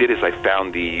 So what I did is I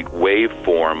found the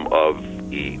waveform of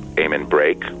the Amen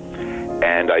Break,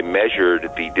 and I measured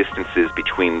the distances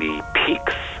between the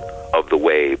peaks of the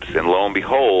waves, and lo and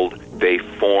behold, they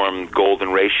formed golden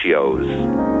ratios.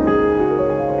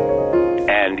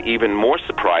 And even more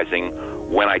surprising,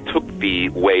 when I took the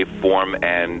waveform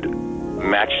and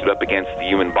matched it up against the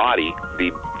human body,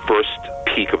 the first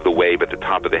peak of the wave at the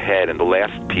top of the head and the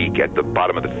last peak at the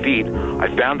bottom of the feet,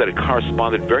 I found that it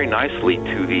corresponded very nicely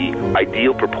to the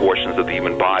ideal proportions of the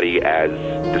human body as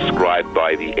described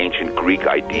by the ancient Greek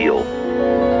ideal.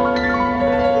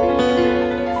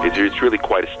 It's really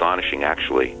quite astonishing,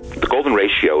 actually. The golden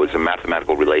ratio is a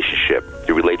mathematical relationship.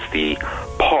 It relates the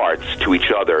parts to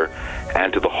each other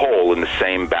and to the whole in the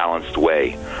same balanced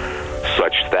way,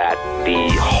 such that the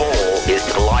whole is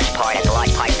the large part and the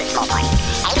large part is the small part.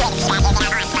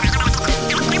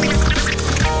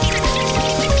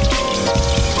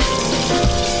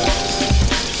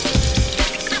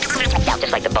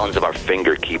 Just like the bones of our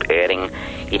finger keep adding,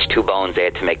 each two bones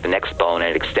add to make the next bone, and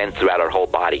it extends throughout our whole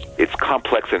body. It's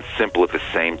complex and simple at the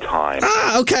same time.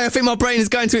 Okay, I think my brain is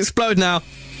going to explode now.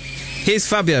 Here's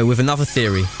Fabio with another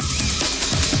theory.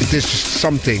 There's just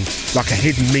something like a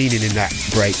hidden meaning in that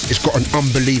break. It's got an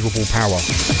unbelievable power.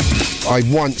 I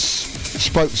once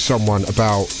spoke to someone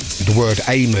about the word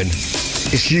Amen.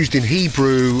 It's used in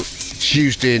Hebrew, it's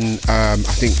used in, I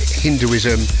think,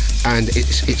 Hinduism, and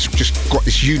it's just got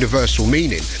this universal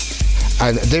meaning.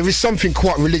 And there is something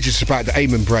quite religious about the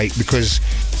Amen break because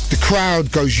the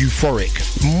crowd goes euphoric.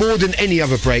 More than any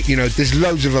other break, you know, there's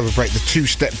loads of other break. The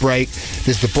two-step break,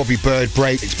 there's the Bobby Bird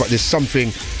break, but there's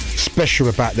something special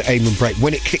about the Amen break.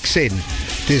 When it kicks in,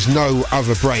 there's no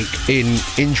other break in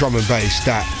drum and bass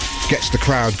that gets the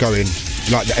crowd going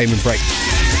like the Amen break.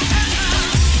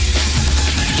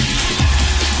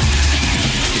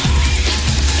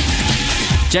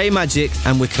 Majik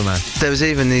and Wickaman. There was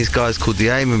even these guys called the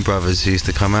Amen Brothers who used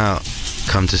to come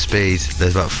to Speed.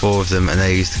 There's about 4 of them, and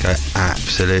they used to go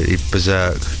absolutely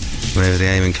berserk whenever the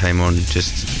Amen came on.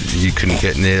 Just, you couldn't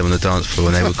get near them on the dance floor,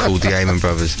 and they were called the Amen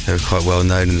Brothers. They were quite well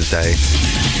known in the day.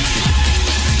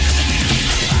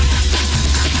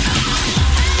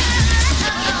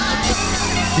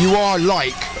 You are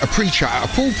like a preacher at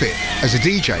a pulpit as a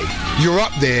DJ. You're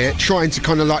up there trying to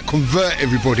kind of like convert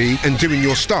everybody and doing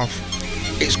your stuff.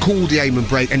 It's called the Amen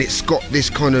break, and it's got this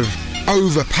kind of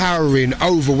overpowering,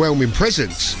 overwhelming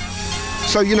presence.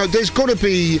 So, you know, there's got to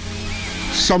be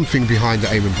something behind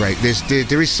the Amen break.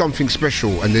 There is something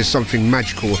special, and there's something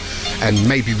magical and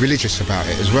maybe religious about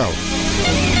it as well.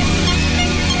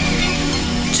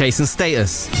 Chasing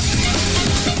Status.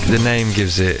 The name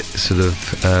gives it sort of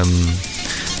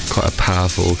quite a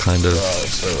powerful kind of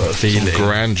feeling. Some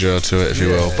grandeur to it, if you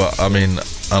will. But I mean,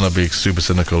 I'm gonna be super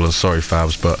cynical and sorry,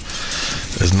 Fabs, but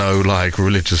there's no like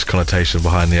religious connotation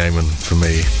behind the Amen for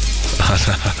me.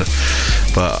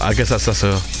 But I guess that's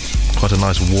quite a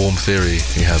nice warm theory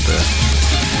he had there.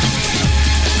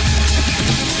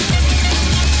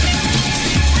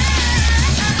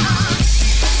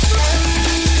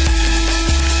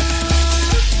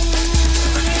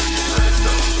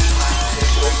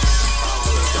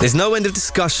 There's no end of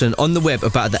discussion on the web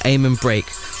about the Amen break,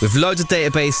 with loads of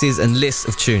databases and lists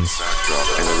of tunes.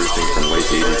 And everything from late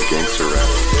 80s gangster rap.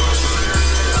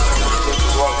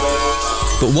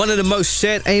 But one of the most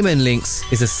shared Amen links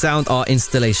is a sound art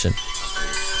installation,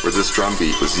 where this drum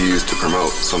beat was used to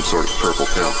promote some sort of purple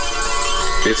pill.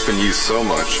 It's been used so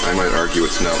much, I might argue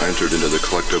it's now entered into the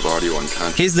collective audio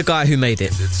unconscious. Here's the guy who made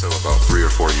it. Did so about 3 or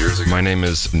 4 years ago. My name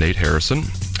is Nate Harrison.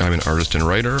 I'm an artist and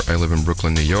writer. I live in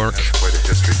Brooklyn, New York. It has quite a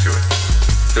history to it.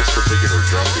 This particular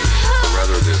drum beat, or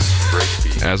rather this break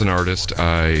beat. As an artist,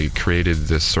 I created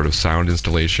this sort of sound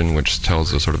installation which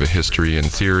tells a sort of a history and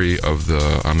theory of the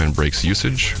Amen break's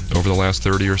usage over the last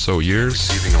 30 or so years.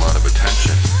 Receiving a lot of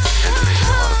attention and making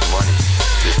a lot of money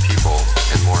with people,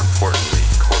 and more importantly,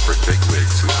 corporate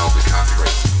bigwigs who held the copyright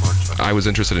so much. I was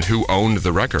interested in who owned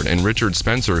the record, and Richard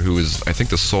Spencer, who is, I think,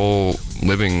 the sole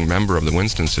living member of the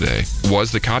Winstons today,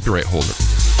 was the copyright holder.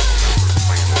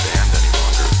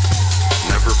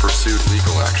 Never pursued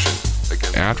legal action.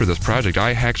 After this project,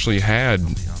 I actually had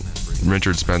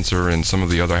Richard Spencer and some of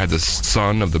the other, I had the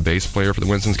son of the bass player for the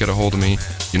Winstons get a hold of me.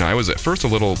 You know, I was at first a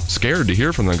little scared to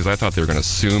hear from them because I thought they were going to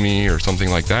sue me or something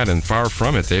like that, and far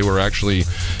from it. They were actually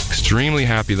extremely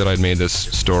happy that I'd made this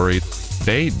story.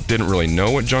 They didn't really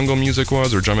know what jungle music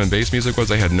was or drum and bass music was.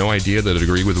 They had no idea the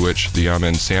degree with which the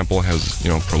Amen sample has, you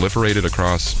know, proliferated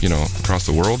across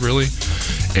the world, really.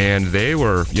 And they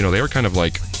were kind of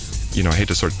like, you know, I hate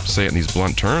to sort of say it in these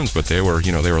blunt terms, but they were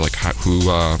like,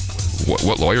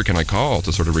 what lawyer can I call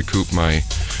to sort of recoup my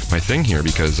thing here?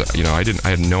 Because, you know, I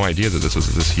had no idea that this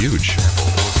was this huge.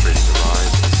 Illustrating the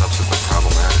rise and subsequent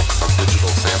problematic of digital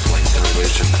sampling in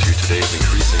relation to today's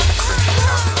increasing infringement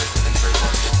copyright and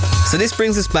trademark. So this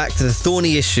brings us back to the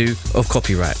thorny issue of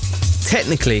copyright.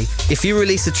 Technically, if you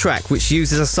release a track which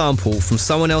uses a sample from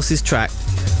someone else's track,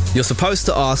 you're supposed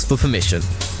to ask for permission,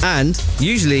 and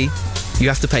usually you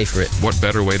have to pay for it. What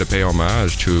better way to pay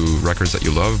homage to records that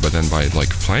you love, but then by like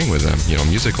playing with them, you know,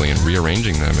 musically, and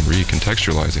rearranging them and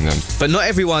recontextualizing them. But not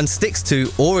everyone sticks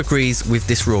to or agrees with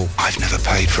this rule. I've never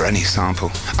paid for any sample.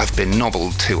 I've been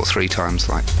nobbled 2 or 3 times,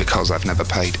 because I've never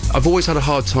paid. I've always had a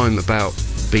hard time about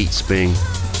beats being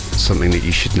something that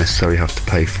you should necessarily have to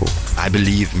pay for. I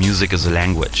believe music is a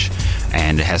language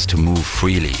and it has to move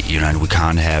freely, and we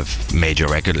can't have major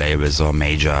record labels or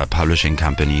major publishing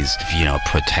companies,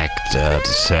 protect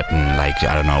certain,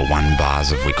 1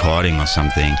 bars of recording or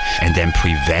something and then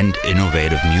prevent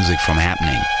innovative music from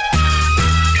happening.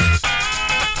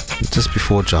 Just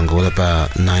before Jungle,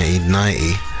 about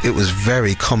 1990, it was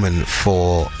very common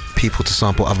for people to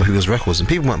sample other people's records, and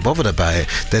people weren't bothered about it.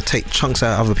 They'd take chunks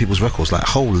out of other people's records, like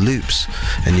whole loops,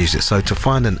 and use it. So to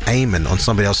find an amen on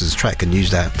somebody else's track and use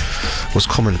that was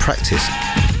common practice.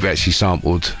 We actually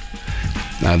sampled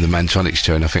the Mantronics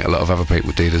tune. I think a lot of other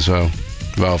people did as well,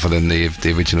 rather than the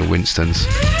original Winstons.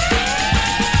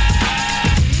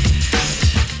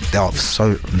 There are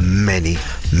so many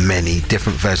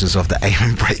different versions of the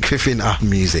amen break within our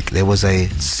music. There was a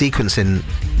sequencing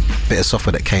bit of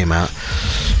software that came out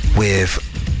with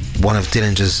one of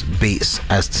Dillinja's beats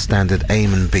as the standard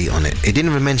amen beat on it. It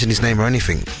didn't even mention his name or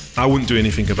anything. I wouldn't do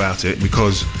anything about it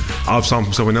because I've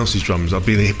sampled someone else's drums. I'd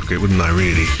be the hypocrite, wouldn't I,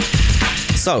 really?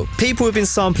 So, people have been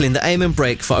sampling the amen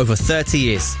break for over 30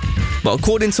 years. But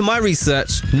according to my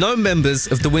research, no members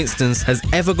of the Winstons has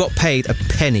ever got paid a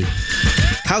penny.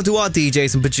 How do our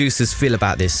DJs and producers feel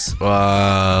about this?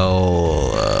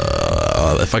 Well,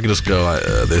 if I could just go like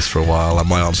this for a while, I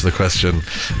might answer the question.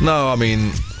 No, I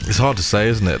mean, it's hard to say,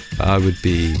 isn't it? I would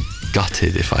be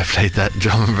gutted if I played that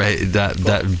drum and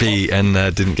that beat and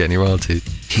didn't get any royalties.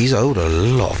 He's owed a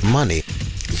lot of money.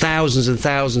 Thousands and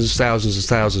thousands and thousands and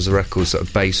thousands of records that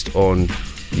are based on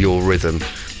your rhythm.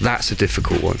 That's a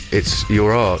difficult one. It's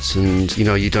your art, and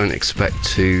you don't expect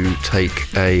to take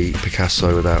a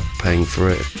Picasso without paying for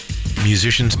it.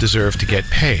 Musicians deserve to get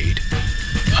paid.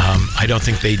 I don't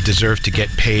think they deserve to get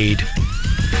paid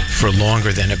for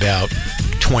longer than about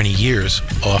 20 years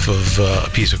off of a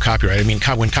piece of copyright. I mean,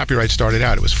 when copyright started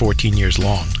out, it was 14 years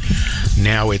long.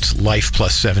 Now it's life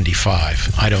plus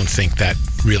 75. I don't think that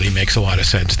really makes a lot of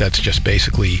sense. That's just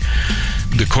basically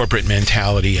the corporate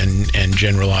mentality and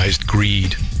generalized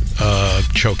greed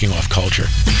choking off culture.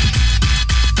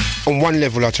 On one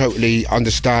level, I totally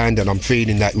understand, and I'm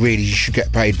feeling that really you should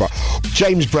get paid. But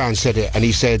James Brown said it, and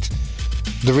he said,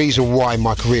 the reason why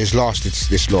my career's lasted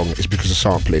this long is because of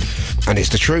sampling, and it's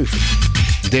the truth.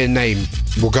 Their name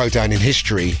will go down in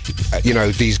history.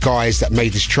 These guys that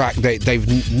made this track,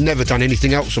 they've never done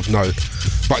anything else of note,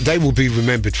 but they will be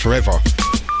remembered forever.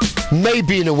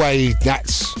 Maybe in a way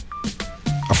that's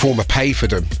a form of pay for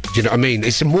them. Do you know what I mean?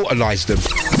 It's immortalised them.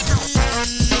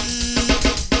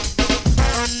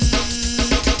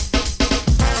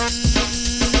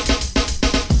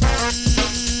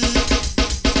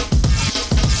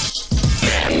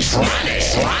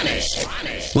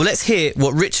 Well, let's hear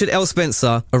what Richard L.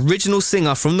 Spencer, original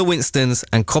singer from the Winstons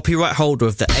and copyright holder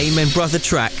of the Amen Brother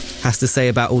track, has to say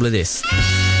about all of this.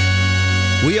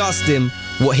 We asked him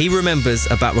what he remembers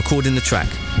about recording the track.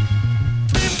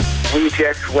 We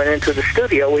just went into the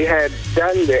studio. We had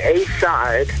done the A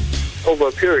side over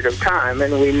a period of time,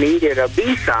 and we needed a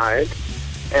B side,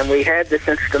 and we had this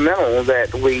instrumental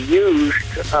that we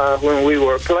used when we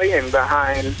were playing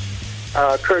behind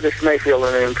Curtis Mayfield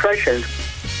and the Impressions.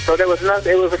 So there was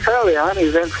nothing. It was a fairly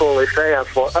uneventful affair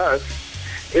for us.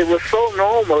 It was so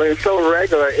normal and so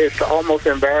regular, it's almost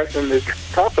embarrassing to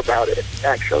talk about it,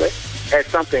 actually, as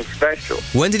something special.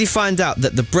 When did he find out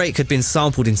that the break had been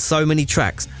sampled in so many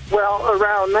tracks? Well,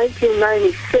 around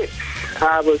 1996,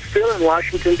 I was still in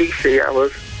Washington, D.C. I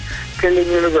was attending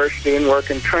university and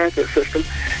working transit system,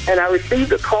 and I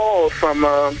received a call from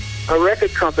a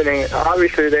record company,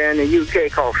 obviously they're in the U.K.,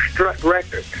 called Strut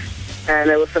Records.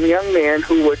 And there were some young men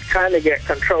who were trying to get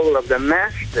control of the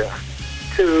master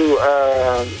to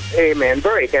Amen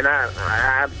Break. And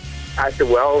I said,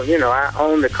 well, I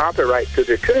own the copyright to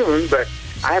the tune, but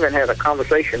I haven't had a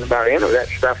conversation about any of that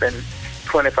stuff in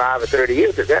 25 or 30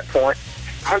 years at that point.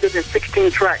 116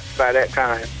 tracks by that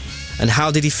time. And how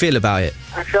did he feel about it?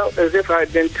 I felt as if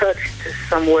I'd been touched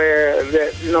somewhere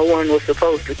that no one was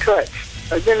supposed to touch.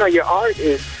 Your art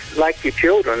is like your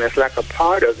children. It's like a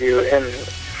part of you, and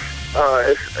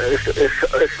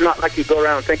it's not like you go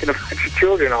around thinking about your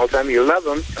children all the time. You love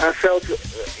them. I felt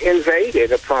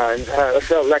invaded upon. I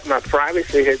felt like my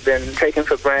privacy had been taken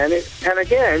for granted. And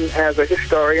again, as a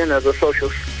historian, as a social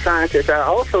scientist, I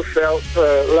also felt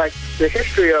like the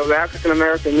history of African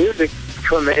American music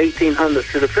from the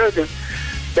 1800s to the present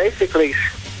basically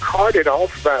carted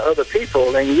off by other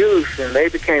people and used, and they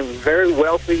became very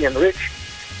wealthy and rich.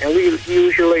 And we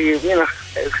usually,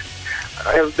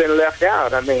 have been left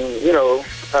out. I mean,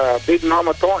 Big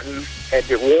Mama Thornton had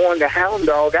worn the hound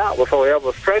dog out before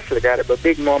Elvis Presley got it, but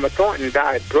Big Mama Thornton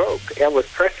died broke.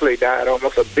 Elvis Presley died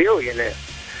almost a billionaire.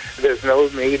 There's no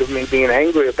need of me being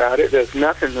angry about it. There's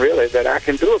nothing really that I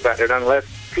can do about it unless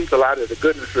people out of the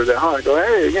goodness of their heart go,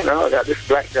 hey, you know, I got this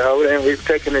black guy over there and we've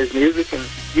taken his music and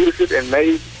used it and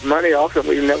made money off it and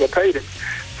we've never paid him.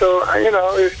 So, you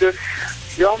know, it's just,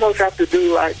 you almost have to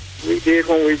do like we did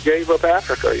when we gave up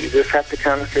Africa. You just have to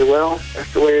kind of say, well,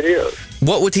 that's the way it is.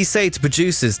 What would he say to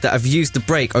producers that have used the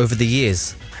break over the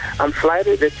years? I'm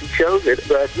flattered that you chose it,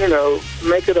 but, you know,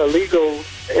 make it a legal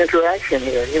interaction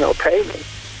here. You know, pay me.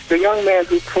 The young man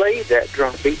who played that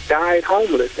drum beat died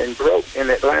homeless and broke in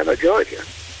Atlanta, Georgia,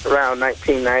 around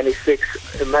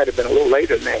 1996. It might have been a little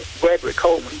later than that. Gregory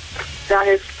Coleman. Now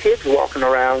his kids walking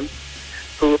around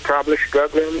who were probably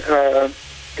struggling.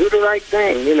 Do the right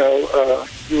thing. You know,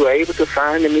 you were able to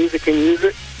find the music and use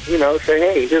it. You know, say,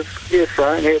 hey, here's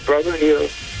son, here's brother,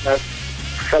 here's my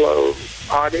fellow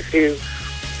artist, here's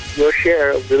your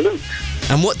share of the loot.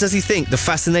 And what does he think the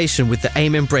fascination with the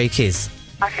Amen break is?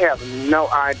 I have no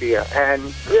idea. And,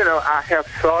 you know, I have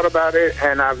thought about it,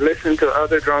 and I've listened to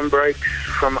other drum breaks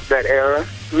from that era.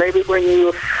 Maybe when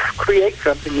you create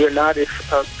something, you're not as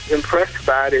impressed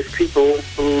by it as people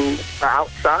who are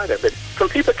outside of it. Some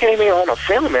people came here on a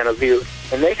film interview,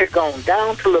 and they had gone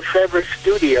down to Lefebvre's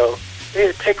studio. They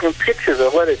had taken pictures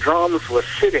of where the drums were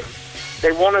sitting. They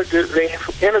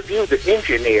interviewed the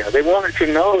engineer. They wanted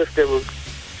to know if there was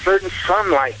certain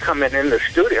sunlight coming in the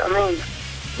studio. I mean,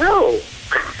 no.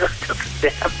 Just a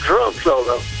damn drum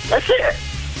solo. That's it.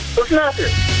 It's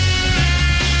nothing.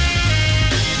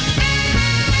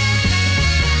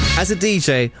 As a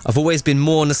DJ, I've always been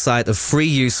more on the side of free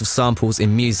use of samples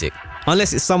in music,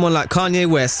 unless it's someone like Kanye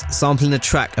West sampling a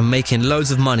track and making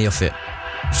loads of money off it.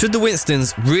 Should the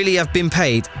Winstons really have been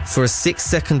paid for a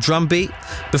 6-second drum beat?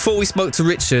 Before we spoke to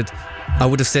Richard, I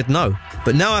would have said no.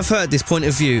 But now I've heard this point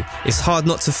of view, it's hard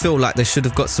not to feel like they should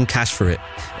have got some cash for it,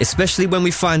 especially when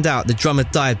we find out the drummer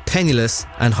died penniless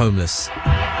and homeless.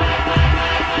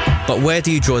 But where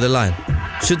do you draw the line?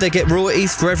 Should they get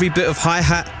royalties for every bit of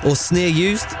hi-hat or snare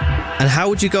used? And how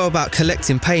would you go about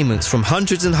collecting payments from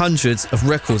hundreds and hundreds of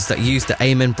records that use the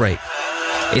Amen break?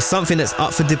 It's something that's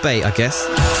up for debate, I guess.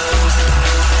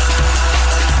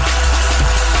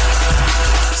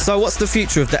 So what's the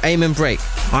future of the Amen break?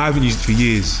 I haven't used it for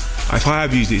years. If I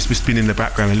have used it, it's just been in the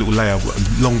background, a little layer, a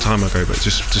long time ago, but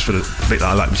just for the bit that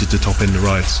I like, which is the top end, the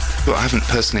rides. But I haven't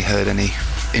personally heard any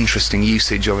interesting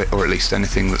usage of it, or at least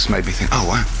anything that's made me think, oh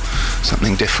wow,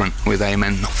 something different with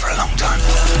Amen, not for a long time.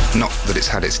 Not that it's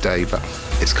had its day, but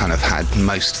it's kind of had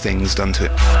most things done to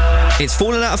it. It's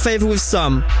fallen out of favour with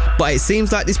some, but it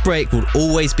seems like this break will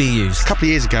always be used. A couple of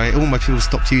years ago, all my people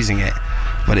stopped using it,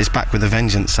 but it's back with a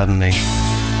vengeance suddenly.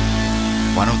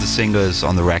 One of the singles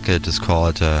on the record is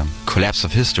called Collapse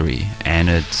of History, and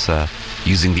it's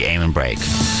using the Amen break.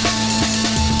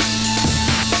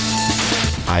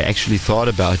 I actually thought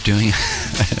about doing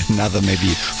another maybe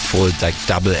full like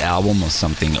double album or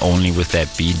something only with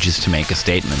that beat just to make a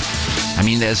statement. I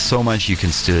mean, there's so much you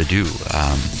can still do,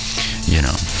 you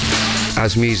know.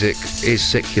 As music is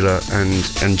secular and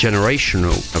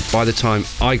generational, by the time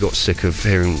I got sick of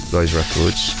hearing those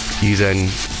records, you then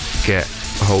get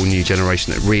a whole new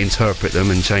generation that reinterpret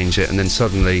them and change it, and then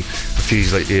suddenly a few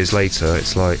years later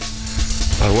it's like,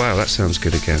 oh wow, that sounds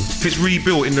good again. If it's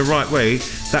rebuilt in the right way,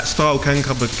 that style can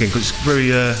come back again, because it's very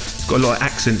it's got a lot of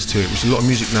accents to it, which a lot of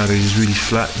music nowadays is really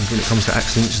flat, and when it comes to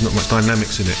accents there's not much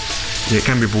dynamics in it. Yeah, it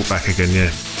can be brought back again,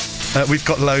 yeah. We've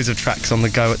got loads of tracks on the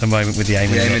go at the moment with the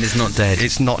Amen. The Amen is not dead.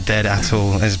 It's not dead at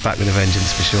all. It's back with a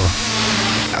vengeance for sure.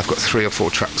 I've got 3 or 4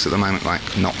 tracks at the moment, like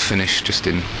not finished, just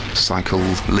in cycle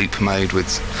loop mode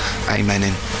with Amen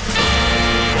in.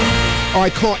 I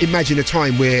can't imagine a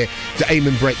time where the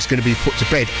Amen break's going to be put to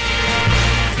bed.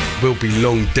 We'll be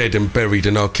long dead and buried,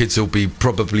 and our kids will be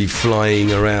probably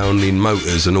flying around in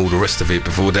motors and all the rest of it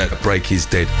before that break is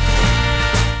dead.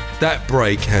 That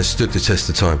break has stood the test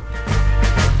of time.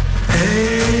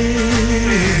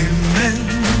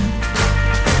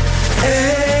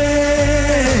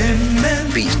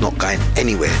 Beat's not going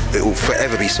anywhere. It will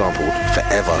forever be sampled,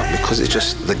 forever, because it's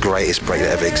just the greatest break that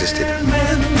ever existed.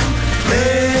 Amen,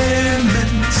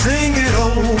 sing it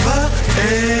over.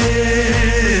 Amen.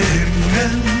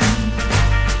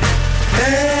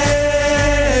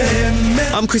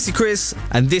 I'm Chrissy Chris,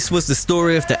 and this was the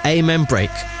story of the Amen break.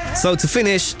 So to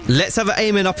finish, let's have an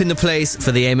Amen up in the place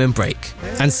for the Amen break,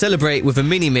 and celebrate with a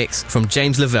mini mix from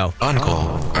James Lavelle.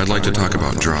 Encore. I'd like to talk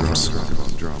about drums,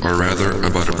 or rather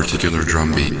about a particular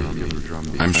drum beat.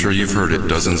 I'm sure you've heard it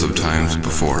dozens of times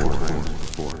before.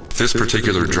 This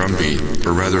particular drum beat,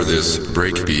 or rather this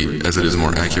break beat as it is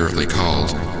more accurately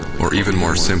called, or even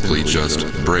more simply just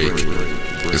break,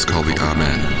 is called the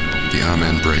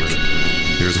Amen break.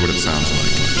 Here's what it sounds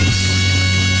like.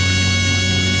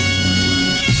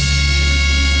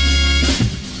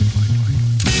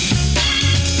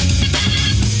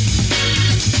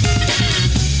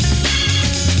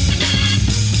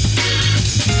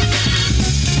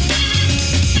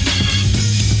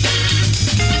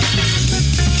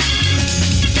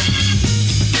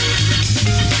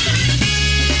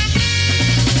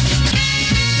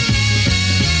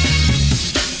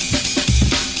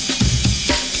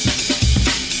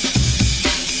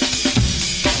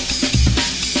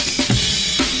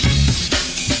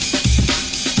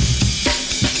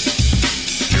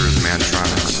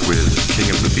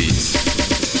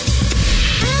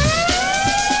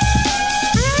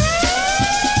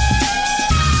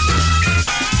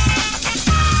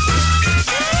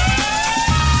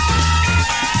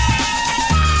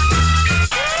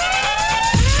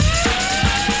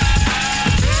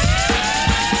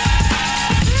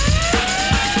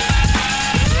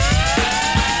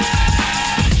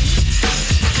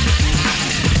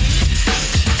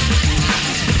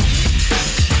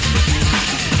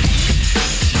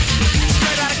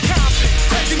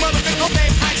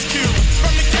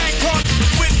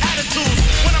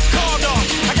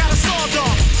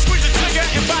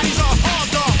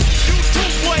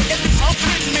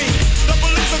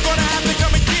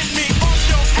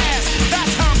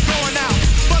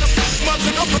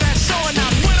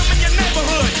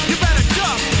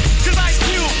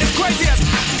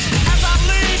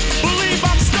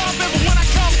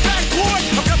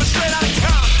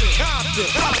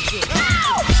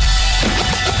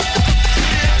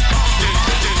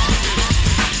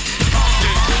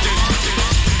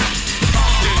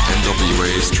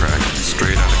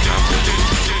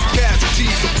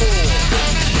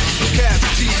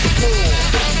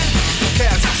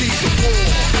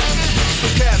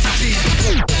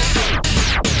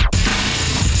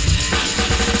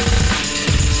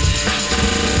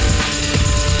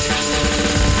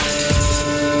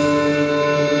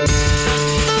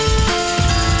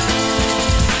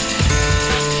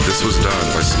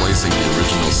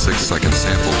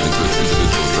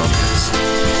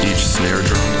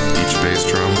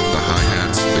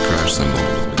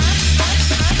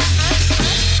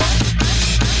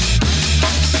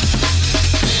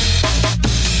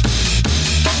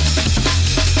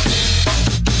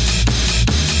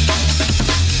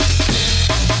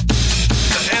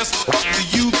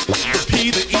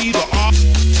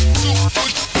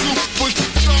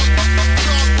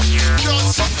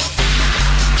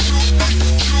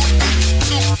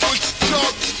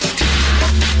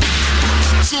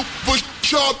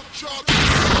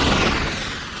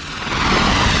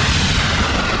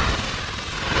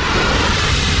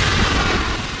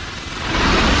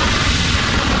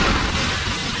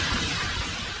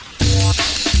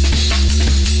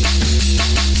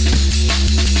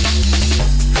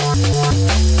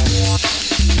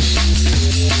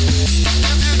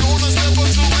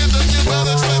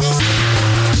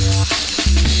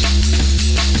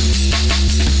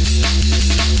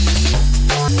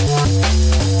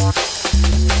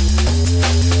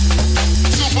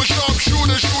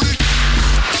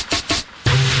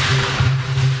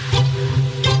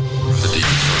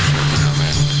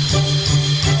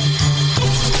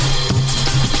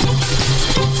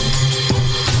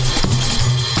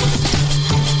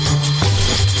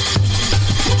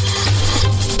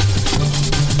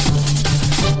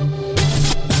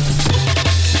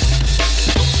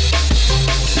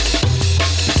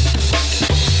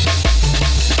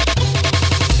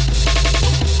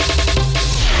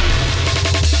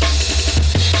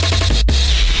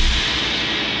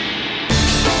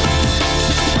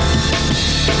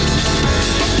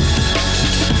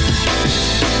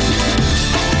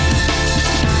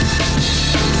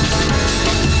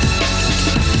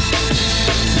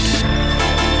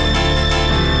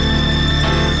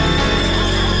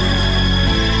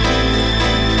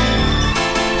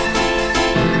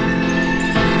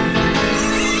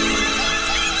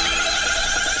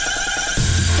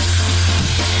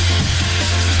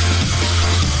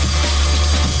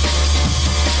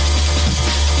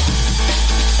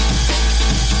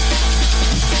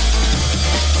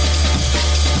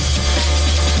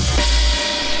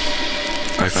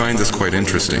 find this quite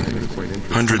interesting.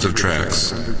 Hundreds of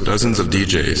tracks, dozens of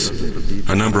DJs,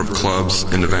 a number of clubs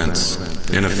and events,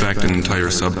 in effect an entire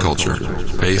subculture,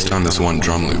 based on this one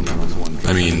drum loop.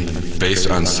 I mean, based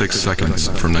on 6 seconds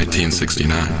from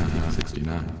 1969.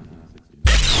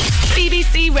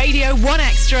 BBC Radio 1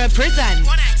 Extra presents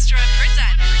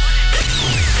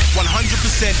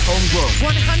 100%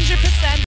 homegrown. 100%